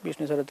ഭീഷണിപ്പെടുത്തുക.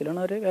 ഭീഷണി സ്വരത്തിലാണ്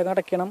അവർ വേഗം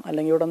അടയ്ക്കണം,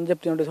 അല്ലെങ്കിൽ ഇവിടെ നിന്ന്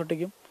ജപ്തി നോട്ടീസ്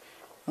ഒട്ടിക്കും.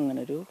 അങ്ങനെ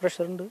ഒരു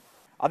പ്രഷറുണ്ട്.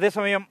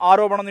 അതേസമയം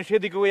ആരോപണം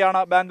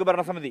നിഷേധിക്കുകയാണ് ബാങ്ക്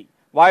ഭരണസമിതി.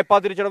 വായ്പാ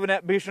തിരിച്ചടവിന്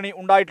ഭീഷണി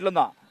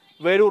ഉണ്ടായിട്ടില്ലെന്ന്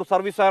വേലൂർ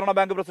സർവീസ് സഹകരണ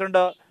ബാങ്ക്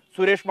പ്രസിഡന്റ്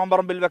സുരേഷ്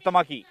മമ്പറമ്പിൽ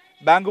വ്യക്തമാക്കി.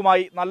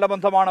 ബാങ്കുമായി നല്ല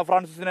ബന്ധമാണ്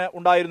ഫ്രാൻസിസിന്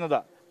ഉണ്ടായിരുന്നത്.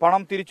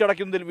 പണം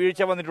തിരിച്ചടയ്ക്കുന്നതിൽ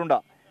വീഴ്ച വന്നിട്ടുണ്ട്.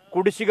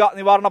 കുടിശ്ശിക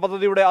നിവാരണ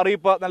പദ്ധതിയുടെ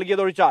അറിയിപ്പ്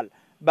നൽകിയതൊഴിച്ചാൽ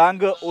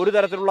ബാങ്ക് ഒരു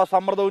തരത്തിലുള്ള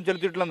സമ്മർദ്ദവും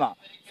ചെലുത്തിയിട്ടില്ലെന്ന്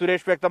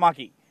സുരേഷ്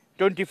വ്യക്തമാക്കി.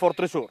 24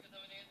 തൃശൂർ.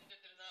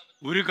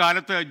 ഒരു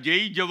കാലത്ത്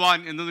ജയ് ജവാൻ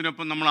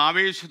എന്നതിനൊപ്പം നമ്മൾ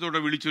ആവേശത്തോടെ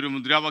വിളിച്ചൊരു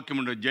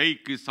മുദ്രാവാക്യമുണ്ട്, ജയ്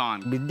കിസാൻ.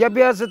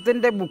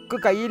 വിദ്യാഭ്യാസത്തിന്റെ ബുക്ക്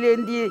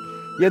കയ്യിലേന്തി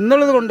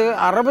എന്നുള്ളത് കൊണ്ട്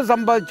അറിവ്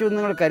സമ്പാദിച്ചു എന്ന്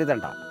നിങ്ങൾ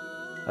കരുതണ്ട.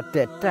 അത്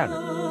തെറ്റാണ്.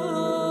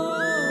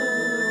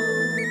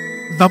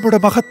 നമ്മുടെ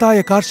മഹത്തായ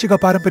കാർഷിക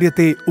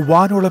പാരമ്പര്യത്തെ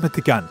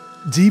വാനോളമെത്തിക്കാൻ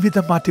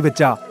ജീവിതം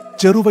മാറ്റിവെച്ച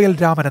ചെറുവയൽ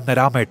രാമൻ എന്ന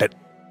രാമേട്ടൻ.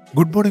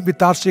 ഗുഡ് മോർണിംഗ്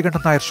വിത്ത്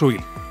ആർഷികണ്ണൻ നായർ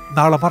ഷോയിൽ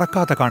നാളെ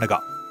മറക്കാതെ കാണുക.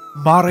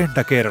 മാറേണ്ട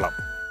കേരളം.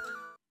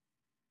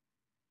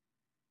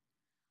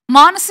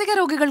 മാനസിക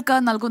രോഗികൾക്ക്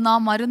നൽകുന്ന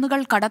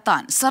മരുന്നുകൾ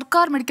കടത്താൻ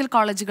സർക്കാർ മെഡിക്കൽ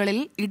കോളേജുകളിൽ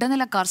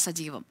ഇടനിലക്കാർ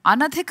സജീവം.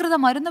 അനധികൃത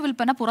മരുന്ന്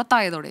വിൽപ്പന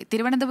പുറത്തായതോടെ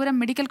തിരുവനന്തപുരം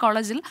മെഡിക്കൽ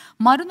കോളേജിൽ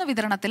മരുന്ന്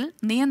വിതരണത്തിൽ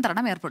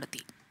നിയന്ത്രണം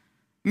ഏർപ്പെടുത്തി.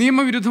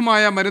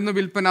 നിയമവിരുദ്ധമായ മരുന്ന്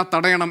വിൽപ്പന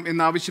തടയണം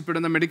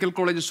എന്നാവശ്യപ്പെടുന്ന മെഡിക്കൽ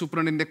കോളേജ്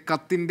സൂപ്രണ്ടിന്റെ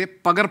കത്തിന്റെ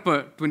പകർപ്പ്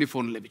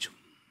 24 ലഭിച്ചു.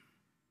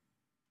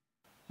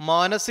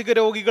 മാനസിക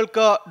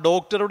രോഗികൾക്ക്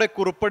ഡോക്ടറുടെ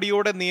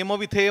കുറിപ്പടിയോടെ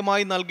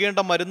നിയമവിധേയമായി നൽകേണ്ട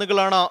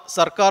മരുന്നുകളാണ്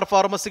സർക്കാർ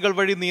ഫാർമസികൾ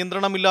വഴി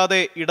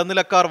നിയന്ത്രണമില്ലാതെ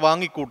ഇടനിലക്കാർ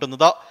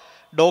വാങ്ങിക്കൂട്ടുന്നത്.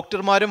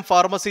 ഡോക്ടർമാരും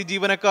ഫാർമസി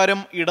ജീവനക്കാരും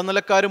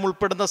ഇടനിലക്കാരും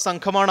ഉൾപ്പെടുന്ന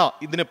സംഘമാണ്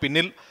ഇതിന്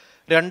പിന്നിൽ.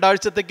 2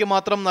 ആഴ്ചത്തേക്ക്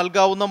മാത്രം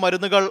നൽകാവുന്ന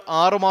മരുന്നുകൾ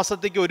 6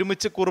 മാസത്തേക്ക്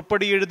ഒരുമിച്ച്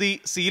കുറിപ്പടി എഴുതി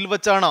സീൽ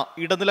വച്ചാണ്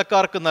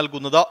ഇടനിലക്കാർക്ക്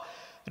നൽകുന്നത്.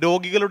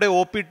 രോഗികളുടെ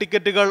OP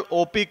ടിക്കറ്റുകൾ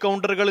OP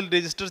കൗണ്ടറുകളിൽ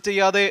രജിസ്റ്റർ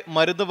ചെയ്യാതെ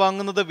മരുന്ന്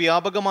വാങ്ങുന്നത്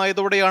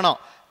വ്യാപകമായതോടെയാണ്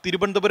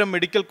തിരുവനന്തപുരം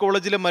മെഡിക്കൽ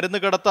കോളേജിലെ മരുന്ന്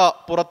കടത്ത്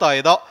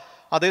പുറത്തായത്.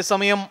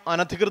 അതേസമയം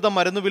അനധികൃത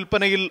മരുന്ന്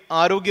വിൽപ്പനയിൽ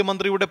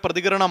ആരോഗ്യമന്ത്രിയുടെ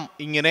പ്രതികരണം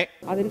ഇങ്ങനെ: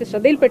 അതിന്റെ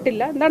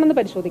ശ്രദ്ധയിൽപ്പെട്ടില്ല, എന്താണെന്ന്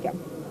പരിശോധിക്കാം.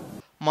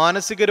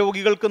 മാനസിക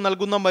രോഗികൾക്ക്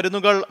നൽകുന്ന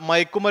മരുന്നുകൾ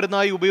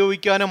മയക്കുമരുന്നായി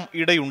ഉപയോഗിക്കാനും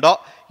ഇടയുണ്ട്.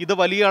 ഇത്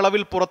വലിയ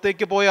അളവിൽ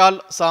പുറത്തേക്ക് പോയാൽ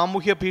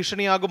സാമൂഹ്യ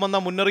ഭീഷണിയാകുമെന്ന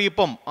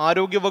മുന്നറിയിപ്പും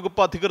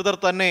ആരോഗ്യവകുപ്പ് അധികൃതർ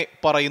തന്നെ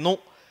പറയുന്നു.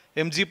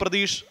 MG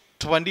Pratheesh,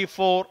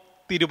 24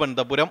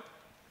 Thiruvananthapuram.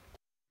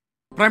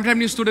 Prime time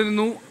news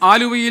തുടരുന്നു.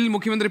 ആലുവയിൽ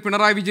മുഖ്യമന്ത്രി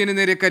പിണറായി വിജയന്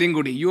നേരെ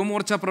കരിങ്കൊടി.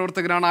 യുവമോർച്ച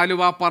പ്രവർത്തകരാണ്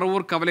ആലുവ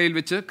പറവൂർ കവലയിൽ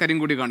വെച്ച്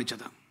കരിങ്കൊടി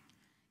കാണിച്ചത്.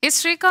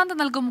 ശ്രീകാന്ത്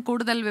നൽകും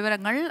കൂടുതൽ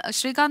വിവരങ്ങൾ.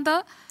 ശ്രീകാന്ത്,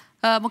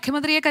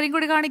 മുഖ്യമന്ത്രിയെ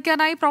കരിങ്കൊടി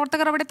കാണിക്കാനായി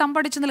പ്രവർത്തകർ അവിടെ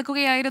തമ്പടിച്ചു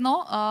നിൽക്കുകയായിരുന്നു.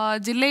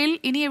 ജില്ലയിൽ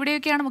ഇനി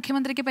എവിടെയൊക്കെയാണ്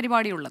മുഖ്യമന്ത്രിക്ക്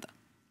പരിപാടിയുള്ളത്?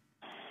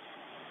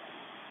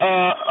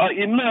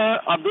 ഇന്ന്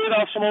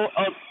അദ്വൈതാശ്രമം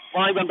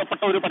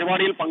ബന്ധപ്പെട്ട ഒരു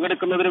പരിപാടിയിൽ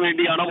പങ്കെടുക്കുന്നതിന്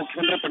വേണ്ടിയാണ്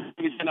മുഖ്യമന്ത്രി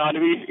പിണറായി വിജയൻ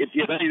ആലുവയിൽ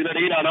എത്തിയത്.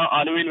 ഇതിനിടയിലാണ്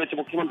ആലുവയിൽ വെച്ച്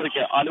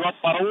മുഖ്യമന്ത്രിക്ക് ആലുവ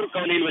പറവൂർ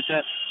കവലയിൽ വെച്ച്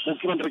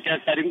മുഖ്യമന്ത്രിക്ക്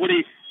കരിങ്കൊടി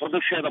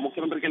പ്രതിഷേധം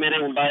മുഖ്യമന്ത്രിക്ക് നേരെ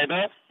ഉണ്ടായത്.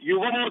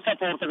 യുവമോർച്ച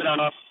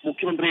പ്രവർത്തകരാണ്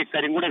മുഖ്യമന്ത്രി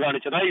കരിങ്കൊടി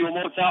കാണിച്ചത്.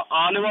 യുവമോർച്ച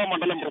ആലുവ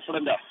മണ്ഡലം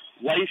പ്രസിഡന്റ്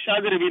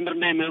വൈശാഖ്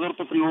രവീന്ദ്രന്റെ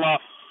നേതൃത്വത്തിലുള്ള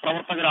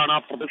പ്രവർത്തകരാണ്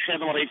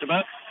പ്രതിഷേധം അറിയിച്ചത്.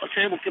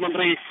 പക്ഷേ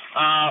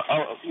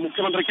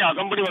മുഖ്യമന്ത്രിക്ക്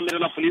അകമ്പടി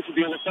വന്നിരുന്ന പോലീസ്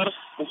ഉദ്യോഗസ്ഥർ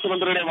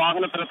മുഖ്യമന്ത്രിയുടെ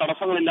വാഹനത്തിന്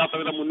തടസ്സങ്ങളില്ലാത്ത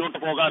വിധം മുന്നോട്ട്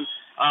പോകാൻ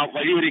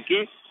വഴിയൊരുക്കി.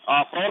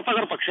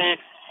 പ്രവർത്തകർ പക്ഷേ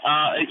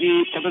ഈ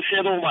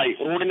പ്രതിഷേധവുമായി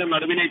റോഡിന്റെ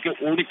നടുവിലേക്ക്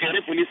ഓടിക്കയറി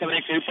പോലീസ് അവരെ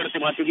കീഴ്പ്പെടുത്തി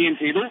മാറ്റുകയും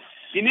ചെയ്തു.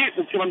 ഇനി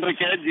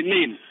മുഖ്യമന്ത്രിക്ക്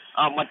ജില്ലയിൽ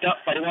മറ്റ്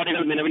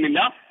പരിപാടികൾ നിലവിലില്ല.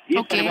 ഈ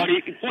പരിപാടി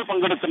ഇപ്പോൾ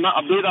പങ്കെടുക്കുന്ന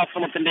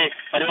അദ്വൈതാശ്രമത്തിന്റെ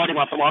പരിപാടി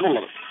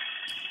മാത്രമാണുള്ളത്.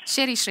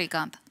 ശരി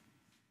Srikanth.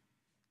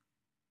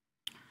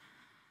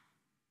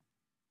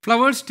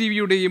 Flowers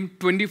ടിവിയുടെയും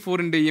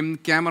 24-ന്റെയും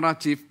camera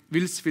chief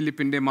Wills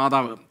ഫിലിപ്പിന്റെ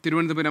മാതാവ്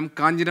തിരുവനന്തപുരം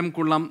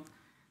കാഞ്ഞിരംകുളം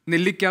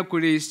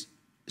നെല്ലിക്കാക്കുഴി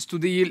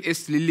സ്തുതിയിൽ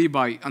എസ്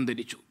ലില്ലിബായ്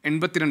അന്തരിച്ചു.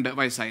 82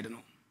 വയസ്സായിരുന്നു.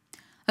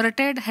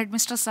 Retired head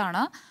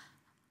മിസ്ട്രസ്സാണ്.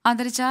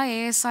 അന്തരിച്ച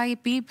ASI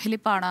പി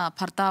ഫിലിപ്പാണ്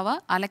ഭർത്താവ്.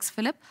 അലക്സ്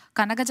ഫിലിപ്പ്,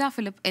 കനകജ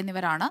ഫിലിപ്പ്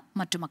എന്നിവരാണ്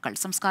മറ്റു മക്കൾ.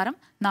 സംസ്കാരം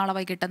നാളെ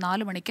വൈകിട്ട്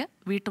 4 മണിക്ക്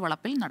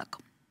വീട്ടുവളപ്പിൽ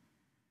നടക്കും.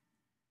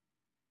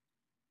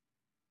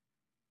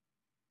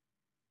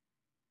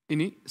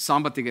 ഇനി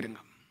സാമ്പത്തിക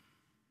രംഗം.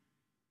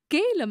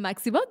 KLM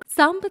മാക്സിവ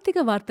സാമ്പത്തിക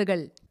വാർത്തകൾ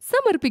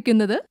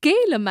സമർപ്പിക്കുന്നത്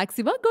KLM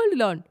മാക്സിവ ഗോൾഡ്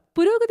ലോൺ.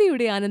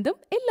 പുരോഗതിയുടെ ആനന്ദം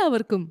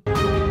എല്ലാവർക്കും.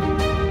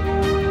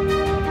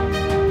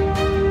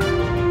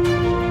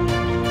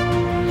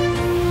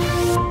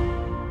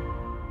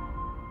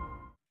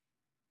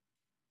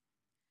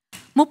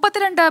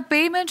 32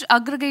 പേയ്മെന്റ്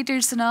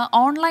അഗ്രിഗേറ്റേഴ്സിന്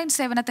ഓൺലൈൻ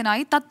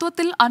സേവനത്തിനായി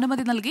തത്വത്തിൽ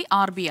അനുമതി നൽകി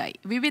RBI.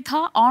 വിവിധ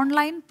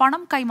ഓൺലൈൻ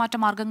പണം കൈമാറ്റ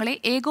മാർഗങ്ങളെ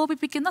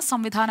ഏകോപിപ്പിക്കുന്ന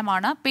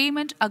സംവിധാനമാണ്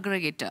പേയ്മെന്റ്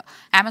അഗ്രിഗേറ്റർ.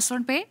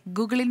 ആമസോൺ പേ,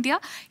 Google India,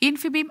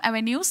 Infibeam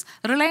avenues,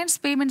 Reliance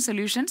payment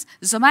solutions,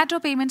 Zomato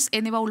payments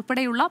എന്നിവ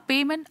ഉൾപ്പെടെയുള്ള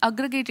പേയ്മെന്റ്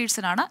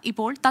അഗ്രിഗേറ്റേഴ്സിനാണ്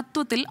ഇപ്പോൾ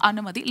തത്വത്തിൽ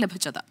അനുമതി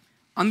ലഭിച്ചത്.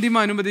 അന്തിമ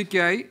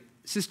അനുമതിക്കായി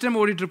സിസ്റ്റം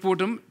ഓഡിറ്റ്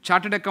റിപ്പോർട്ടും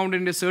ചാർട്ടേഡ്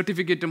അക്കൗണ്ടന്റിന്റെ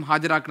സർട്ടിഫിക്കറ്റും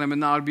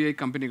ഹാജരാക്കണമെന്ന് RBI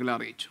കമ്പനികളെ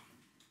അറിയിച്ചു.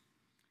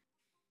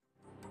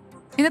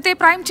 ഇന്നത്തെ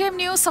പ്രൈം ടൈം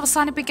ന്യൂസ്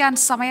അവസാനിപ്പിക്കാൻ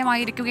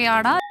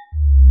സമയമായിരിക്കുകയാണ്.